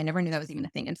super cool. I never knew that was even a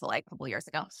thing until like a couple of years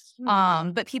ago.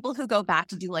 But people who go back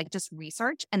to do like just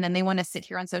research and then they want to sit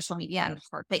here on social media and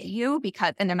carpet you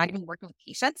and they're not even working with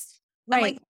patients. I'm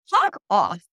like, talk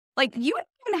off. Like you don't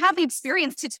even have the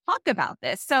experience to talk about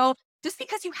this. So just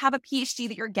because you have a PhD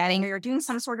that you're getting or you're doing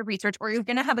some sort of research or you're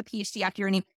going to have a PhD after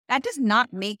your name, that does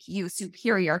not make you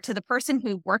superior to the person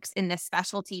who works in this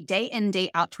specialty day in, day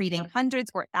out, treating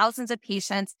hundreds or thousands of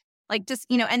patients. Like just,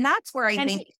 and that's where I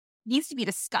think needs to be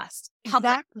discussed.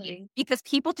 Exactly. Because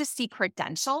people just see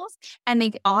credentials and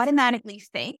they automatically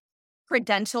think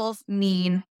credentials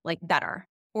mean like better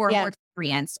or more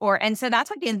experience and so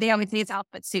that's what they always say it's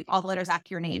alphabet soup, all the letters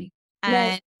after your name.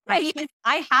 And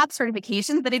I have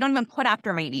certifications that I don't even put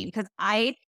after my name because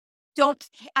I don't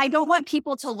want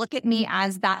people to look at me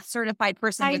as that certified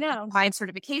person with 5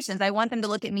 certifications. I want them to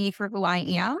look at me for who I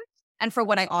am and for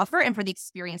what I offer and for the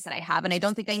experience that I have. And I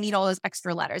don't think I need all those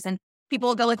extra letters. And people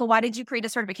will go like, well, why did you create a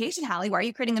certification, Hallie? Why are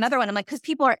you creating another one? I'm like, because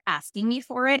people are asking me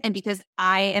for it. And because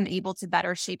I am able to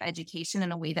better shape education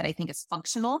in a way that I think is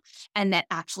functional and that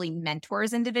actually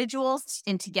mentors individuals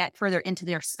and to get further into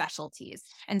their specialties.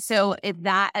 And so if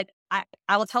that,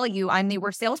 I will tell you, I'm the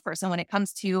worst salesperson when it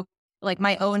comes to like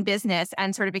my own business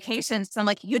and certifications. So I'm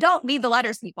like, you don't need the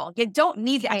letters, people. You don't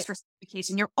need the extra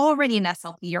certification. You're already an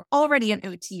SLP. You're already an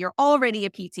OT. You're already a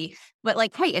PT. But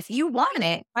like, hey, if you want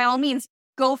it, by all means,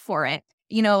 go for it.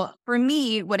 For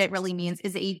me, what it really means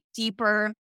is a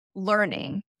deeper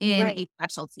learning in a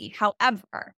specialty.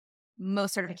 However,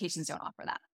 most certifications don't offer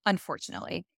that.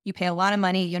 Unfortunately, you pay a lot of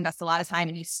money, you invest a lot of time,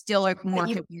 and you still are more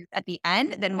confused at the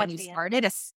end than when you started,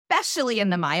 especially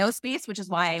in the myo space, which is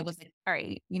why I was like, all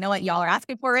right, you know what? Y'all are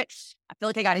asking for it. I feel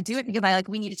like I got to do it because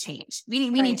we need to change. We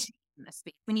need change in this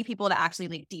space. We need people to actually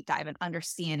like deep dive and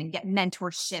understand and get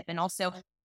mentorship and also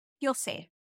feel safe.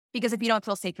 Because if you don't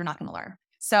feel safe, you're not going to learn.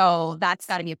 So that's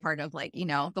got to be a part of like,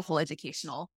 the whole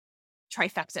educational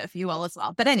trifecta, if you will, as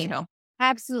well. But anyhow.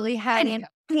 Absolutely. And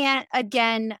can't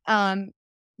again,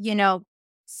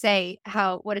 say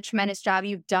what a tremendous job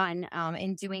you've done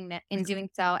in doing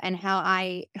so, and how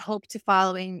I hope to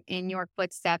follow in your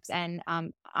footsteps. And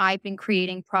I've been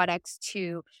creating products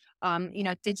to,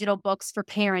 digital books for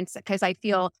parents because I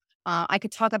feel I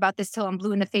could talk about this till I'm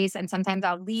blue in the face, and sometimes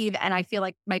I'll leave, and I feel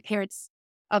like my parents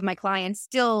of my clients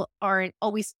still aren't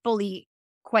always fully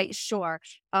quite sure.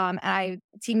 I'm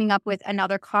teaming up with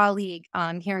another colleague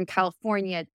here in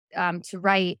California to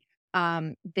write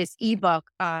this ebook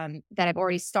that I've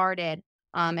already started,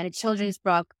 and a children's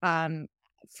book,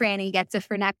 Franny Gets a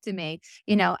Frenectomy,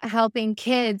 helping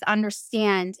kids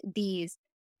understand these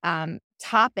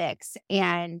topics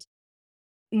and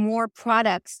more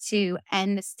products to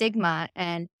end the stigma.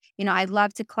 And, I'd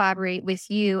love to collaborate with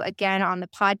you again on the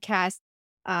podcast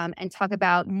and talk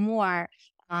about more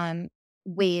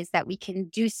ways that we can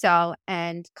do so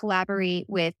and collaborate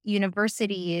with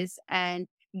universities and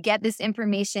get this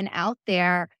information out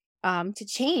there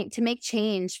to make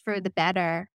change for the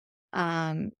better,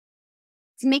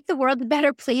 to make the world a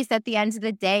better place at the end of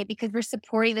the day, because we're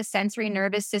supporting the sensory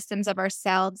nervous systems of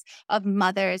ourselves, of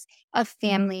mothers, of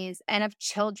families, and of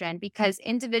children, because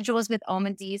individuals with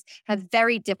OMDs have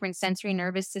very different sensory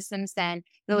nervous systems than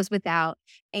those without.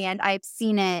 And I've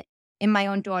seen it in my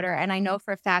own daughter. And I know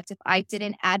for a fact, if I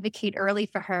didn't advocate early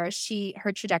for her,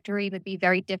 her trajectory would be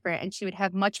very different. And she would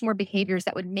have much more behaviors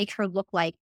that would make her look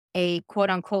like a quote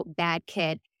unquote bad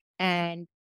kid. And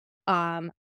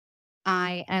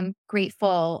I am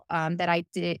grateful that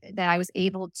I was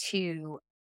able to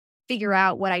figure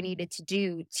out what I needed to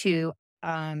do to,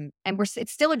 and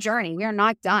it's still a journey. We are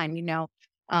not done,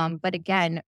 but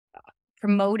again,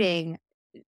 promoting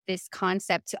this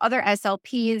concept to other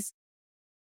SLPs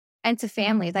and to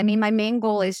families. I mean, my main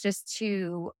goal is just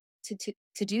to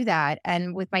do that.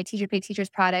 And with my Teacher Pay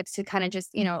Teachers products, to kind of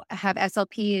just, have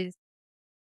SLPs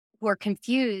who are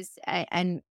confused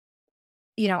and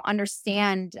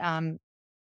understand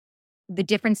the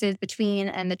differences between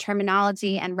and the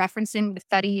terminology and referencing the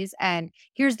studies and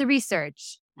here's the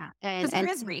research. And there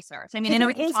is research. I mean, I know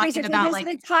we can talk about like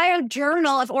an entire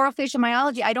journal of orofacial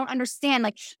myology. I don't understand.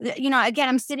 Like, again,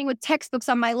 I'm sitting with textbooks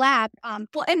on my lap.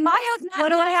 Well, in my house, what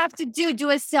do I have to do?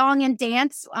 Do a song and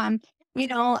dance? And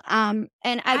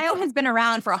IO has been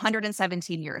around for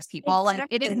 117 years, people. Like,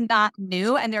 it is not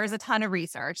new, and there is a ton of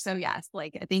research. So yes,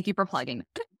 like, thank you for plugging.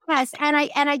 Yes, and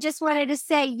I just wanted to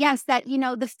say yes that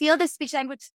the field of speech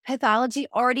language pathology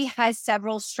already has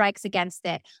several strikes against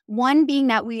it. One being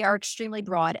that we are extremely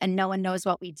broad and no one knows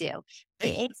what we do.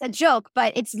 It's a joke,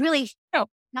 but it's really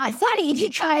not funny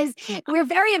because we're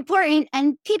very important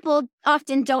and people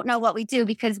often don't know what we do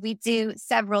because we do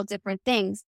several different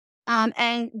things.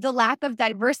 And the lack of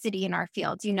diversity in our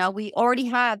field, we already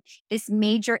have this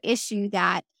major issue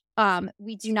that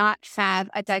we do not have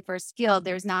a diverse field.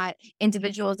 There's not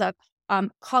individuals of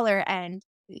color, and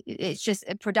it's just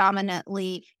a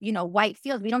predominantly, white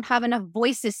field. We don't have enough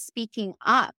voices speaking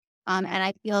up. And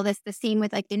I feel this the same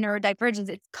with like the neurodivergence.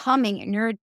 It's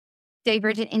coming.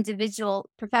 Neurodivergent individual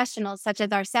professionals such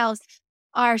as ourselves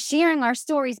are sharing our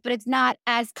stories, but it's not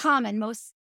as common.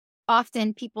 Most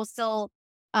often people still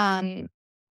are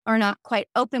not quite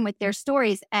open with their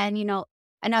stories. And,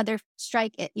 another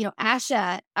strike,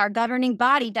 ASHA, our governing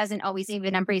body, doesn't always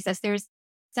even embrace us. There's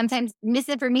sometimes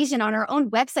misinformation on our own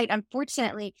website,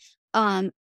 unfortunately,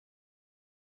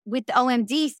 with the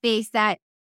OMD space that,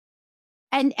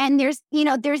 and there's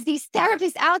these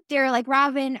therapists out there like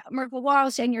Robin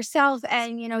Merkel-Walsh and yourself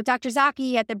and, Dr.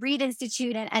 Zaki at the Breed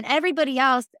Institute and everybody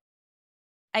else.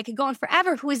 I could go on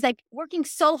forever who is like working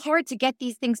so hard to get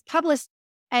these things published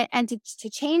and to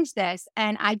change this.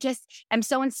 And I just am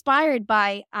so inspired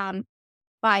by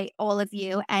all of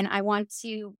you. And I want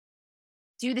to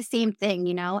do the same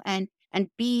thing, and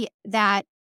be that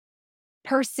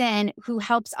person who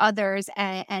helps others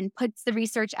and puts the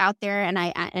research out there. And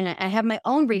I have my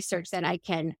own research that I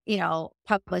can,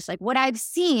 publish. Like what I've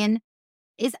seen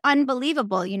is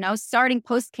unbelievable, starting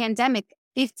post-pandemic,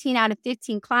 15 out of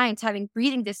 15 clients having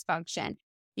breathing dysfunction.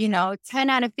 10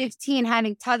 out of 15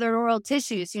 having tethered oral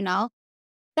tissues,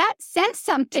 that says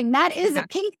something. That is a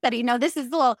case study. This is a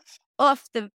little off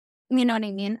the, you know what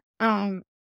I mean?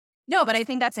 No, but I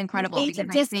think that's incredible.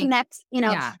 Disconnect,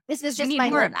 this is just my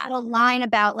little line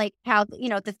about like how,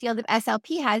 the field of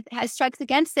SLP has strikes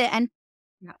against it. And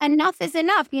enough is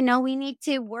enough. We need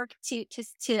to work to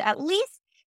at least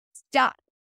stop.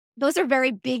 Those are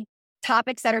very big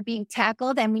topics that are being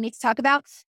tackled and we need to talk about.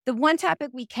 The one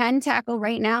topic we can tackle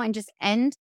right now and just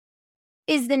end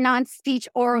is the non-speech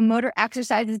oral motor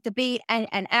exercises debate and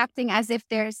acting as if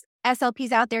there's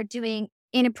SLPs out there doing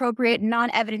inappropriate,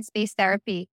 non-evidence-based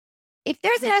therapy. If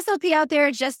there's an SLP out there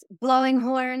just blowing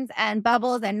horns and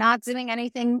bubbles and not doing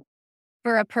anything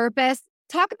for a purpose,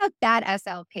 talk about that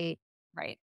SLP.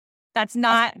 Right. That's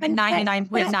not 99.9%.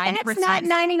 That's not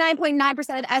 99.9% of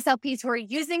the SLPs who are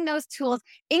using those tools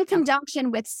in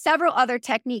conjunction with several other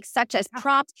techniques, such as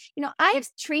prompts. I have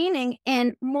training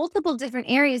in multiple different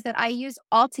areas that I use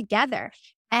all together.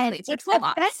 And it's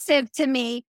offensive to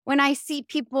me when I see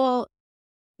people,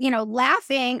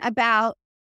 laughing about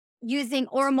using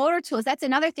oral motor tools. That's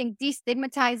another thing,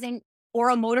 destigmatizing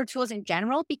oral motor tools in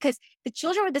general, because the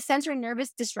children with the sensory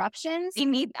nervous disruptions, they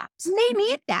need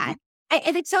that.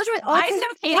 And the children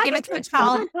with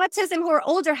autism who are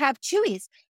older have chewies.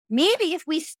 Maybe if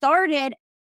we started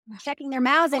checking their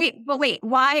mouths. Wait.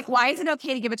 Why is it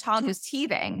okay to give a child who's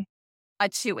teething a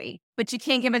chewy, but you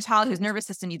can't give a child whose nervous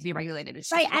system needs to be regulated?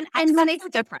 Right. And when it's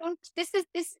different. This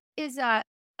is a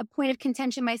point of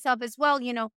contention myself as well.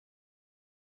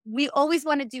 We always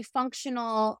want to do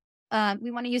functional.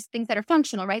 We want to use things that are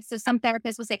functional, right? So some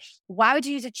therapists will say, why would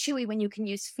you use a chewy when you can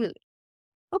use food?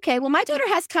 Okay, well, my daughter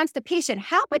has constipation.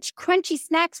 How much crunchy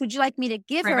snacks would you like me to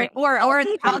give her? Or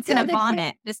the child's going to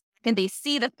vomit. Can they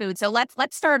see the food? So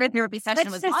let's start a therapy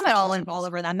session with vomit all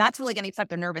over them. That's really going to set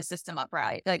their nervous system up,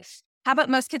 right? Like, how about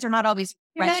most kids are not always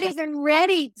not even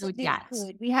ready to do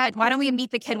food. Why don't we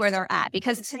meet the kid where they're at?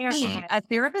 Because to me, a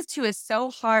therapist who is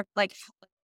so hard, like,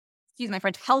 excuse my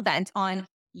French, hell-bent on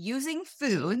using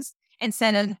foods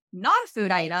instead of non-food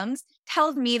items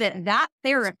tells me that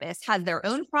therapist has their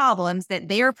own problems that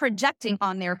they are projecting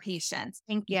on their patients.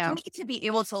 Thank you. You need to be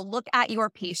able to look at your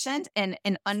patient and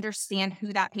understand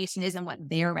who that patient is and what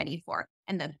they're ready for.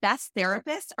 And the best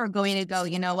therapists are going to go,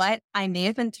 you know what? I may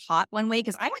have been taught one way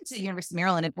because I went to the University of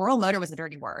Maryland and oral motor was a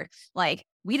dirty word. Like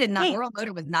we did not, oral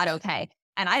motor was not okay.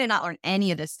 And I did not learn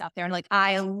any of this stuff there. And like,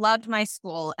 I loved my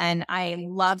school, and I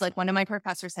loved, like, one of my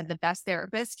professors said the best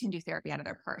therapists can do therapy out of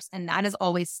their purse. And that has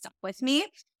always stuck with me.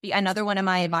 Another one of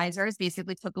my advisors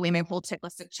basically took away my whole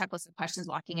checklist of questions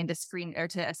walking into screen or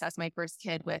to assess my first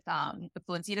kid with the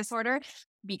fluency disorder,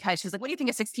 because she was like, what do you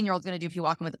think a 16-year-old is going to do if you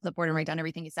walk in with a clipboard and write down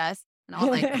everything he says? And I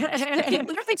was like,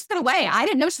 literally took it away. I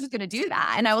didn't know she was going to do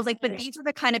that. And I was like, but these are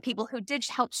the kind of people who did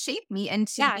help shape me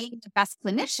into being the best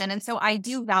clinician. And so I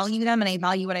do value them, and I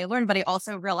value what I learned, but I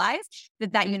also realized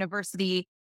that university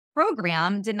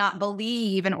program did not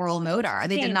believe in oral motor.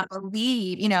 They did not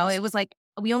believe, it was like,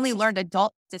 we only learned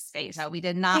adult dysphagia. We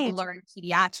did not learn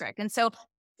pediatric. And so,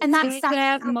 and that's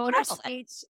motor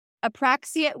speech,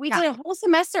 apraxia. We did a whole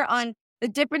semester on the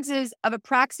differences of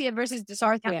apraxia versus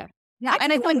dysarthria. Yeah.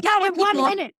 And I thought, in 1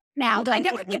 minute now, I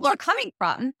get where people are coming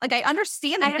from. Like, I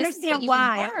understand that. I understand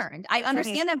why. I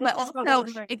understand that. But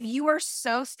also, if you are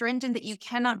so stringent that you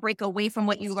cannot break away from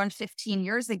what you learned 15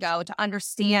 years ago to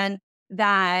understand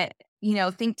that,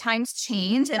 think times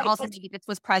change, and also maybe this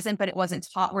was present, but it wasn't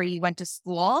taught where you went to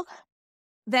school,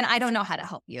 then I don't know how to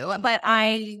help you. But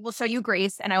I will show you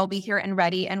grace, and I will be here and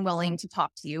ready and willing to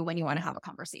talk to you when you want to have a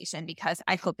conversation, because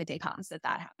I hope the day comes that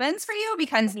happens for you,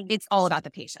 because it's all about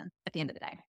the patient at the end of the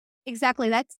day.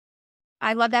 Exactly.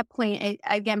 I love that point.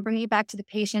 Again, bringing it back to the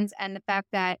patients and the fact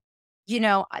that,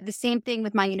 the same thing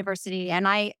with my university, and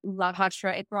I love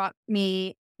Hofstra. It brought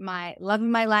me my love of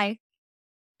my life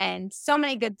and so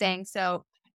many good things. So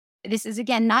this is,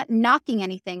 again, not knocking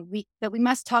anything, but we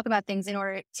must talk about things in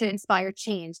order to inspire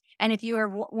change. And if you are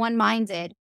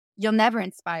one-minded, you'll never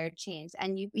inspire change.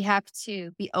 And we have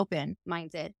to be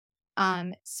open-minded.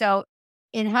 So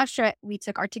in Hofstra, we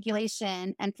took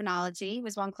articulation and phonology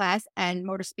was one class, and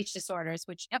motor speech disorders,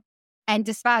 and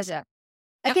dysphagia.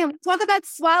 Again, we talk about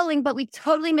swallowing, but we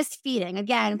totally miss feeding.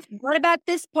 Again, what about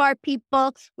this part,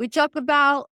 people? We talk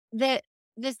about the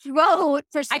throat.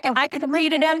 I can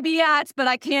read an MBS, but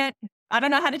I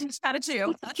don't know how to teach how to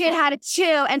chew. How to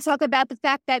chew, and talk about the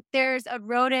fact that there's a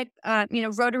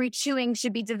rotary chewing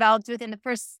should be developed within the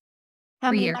first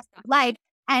 3 years of life.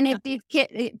 And if these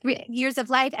kids, 3 years of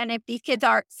life, and if these kids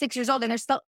are 6 years old and they're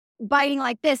still biting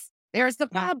like this, there's the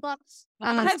problem.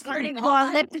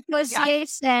 Lip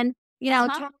dissociation,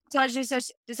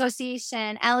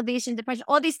 dissociation, elevation, depression,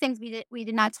 all these things we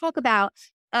did not talk about.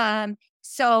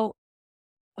 So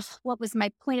what was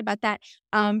my point about that?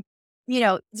 The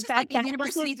fact that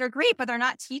universities are great, but they're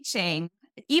not teaching,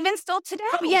 even still today.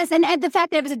 Oh, yes, and the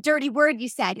fact that it was a dirty word, you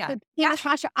said. Yeah.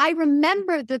 I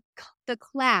remember the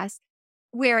class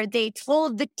where they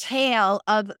told the tale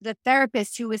of the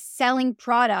therapist who was selling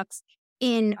products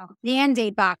in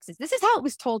Band-Aid boxes. This is how it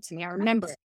was told to me. I remember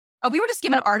it. Oh, we were just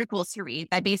given articles to read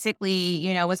that basically,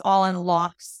 was all in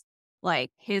Locke's, like,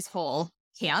 his whole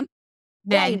camp.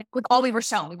 Then with all we were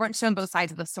shown, we weren't shown both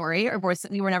sides of the story, or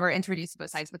we were never introduced to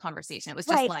both sides of the conversation. It was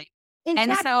just like,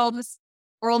 and so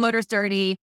oral motor's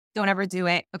dirty. Don't ever do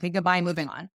it. Okay, goodbye. Moving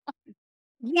on.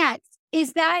 Yes.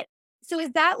 Is that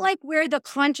like where the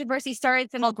controversy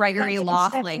started? From Gregory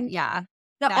Locke,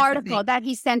 the article that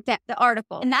he sent, the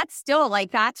article. And that's still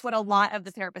that's what a lot of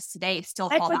the therapists today still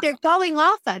that's what they're going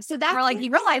off of. So that's you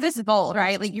realize this is old,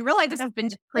 right? Like, you realize this has been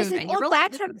proven. You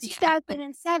realize from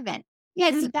 2007.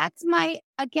 Yeah, so that's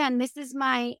this is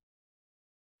my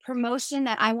promotion,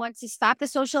 that I want to stop the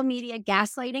social media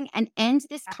gaslighting and end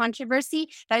this controversy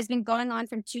that has been going on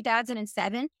from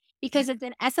 2007, because it's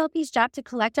an SLP's job to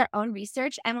collect our own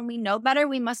research. And when we know better,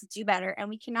 we must do better. And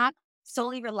we cannot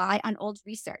solely rely on old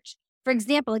research. For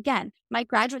example, again, my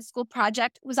graduate school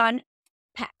project was on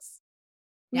PECs.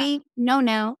 That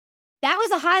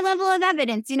was a high level of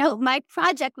evidence. My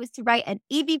project was to write an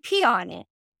EVP on it.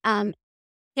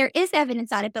 There is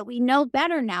evidence on it, but we know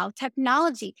better now.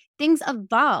 Technology, things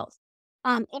evolve.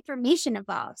 Information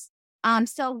evolves.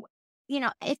 So,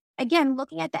 again,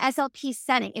 looking at the SLP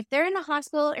setting, if they're in a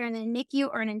hospital or in a NICU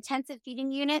or an intensive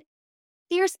feeding unit,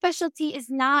 their specialty is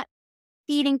not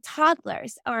feeding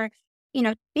toddlers or,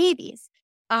 babies.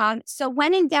 So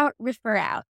when in doubt, refer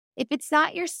out. If it's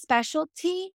not your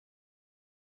specialty,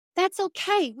 that's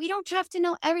okay. We don't have to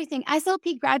know everything.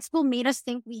 SLP grad school made us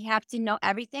think we have to know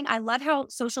everything. I love how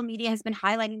social media has been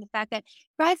highlighting the fact that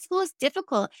grad school is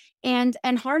difficult and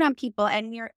hard on people, and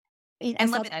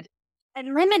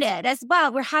limited as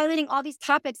well. We're highlighting all these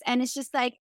topics, and it's just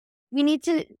like, we need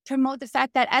to promote the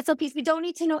fact that SLPs, we don't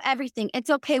need to know everything. It's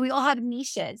okay. We all have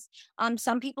niches.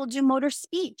 Some people do motor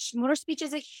speech. Motor speech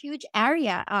is a huge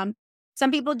area. Some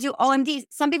people do OMDs.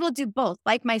 Some people do both,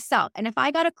 like myself. And if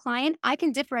I got a client, I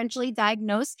can differentially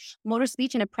diagnose motor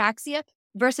speech and apraxia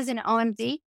versus an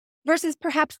OMD versus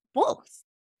perhaps both.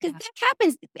 Because that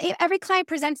happens. Every client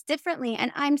presents differently.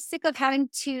 And I'm sick of having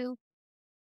to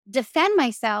defend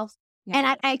myself. Yeah.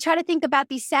 And I try to think about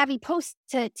these savvy posts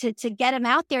to get them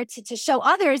out there to show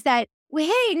others that, well,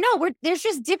 hey, no, there's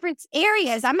just different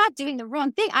areas. I'm not doing the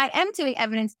wrong thing. I am doing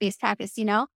evidence-based practice,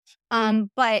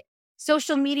 but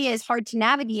social media is hard to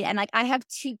navigate. And like, I have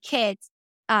 2 kids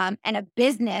and a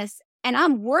business, and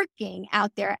I'm working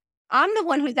out there. I'm the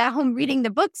one who's at home reading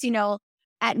the books,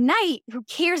 at night, who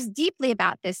cares deeply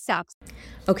about this stuff.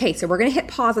 Okay, so we're going to hit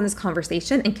pause on this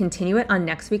conversation and continue it on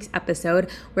next week's episode,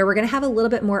 where we're going to have a little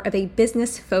bit more of a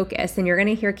business focus, and you're going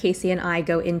to hear Casey and I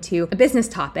go into a business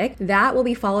topic. That will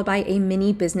be followed by a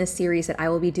mini business series that I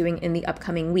will be doing in the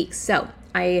upcoming weeks. So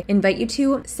I invite you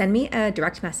to send me a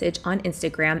direct message on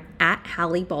Instagram at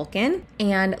Hallie Balkin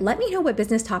and let me know what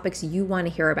business topics you want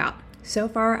to hear about. So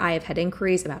far, I have had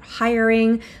inquiries about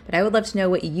hiring, but I would love to know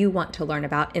what you want to learn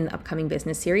about in the upcoming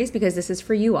business series, because this is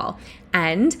for you all.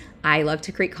 And I love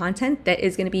to create content that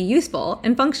is going to be useful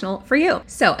and functional for you.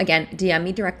 So again, DM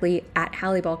me directly at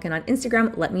Hallie Balkin on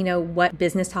Instagram. Let me know what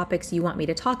business topics you want me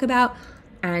to talk about,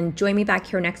 and join me back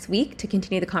here next week to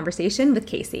continue the conversation with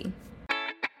Casey.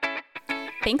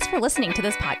 Thanks for listening to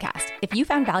this podcast. If you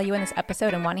found value in this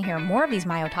episode and want to hear more of these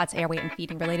myotots, airway, and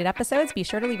feeding related episodes, be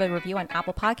sure to leave a review on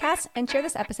Apple Podcasts and share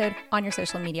this episode on your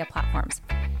social media platforms.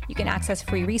 You can access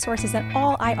free resources and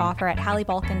all I offer at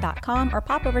HallieBalkin.com, or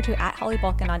pop over to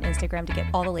 @HallieBalkin on Instagram to get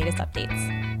all the latest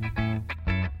updates.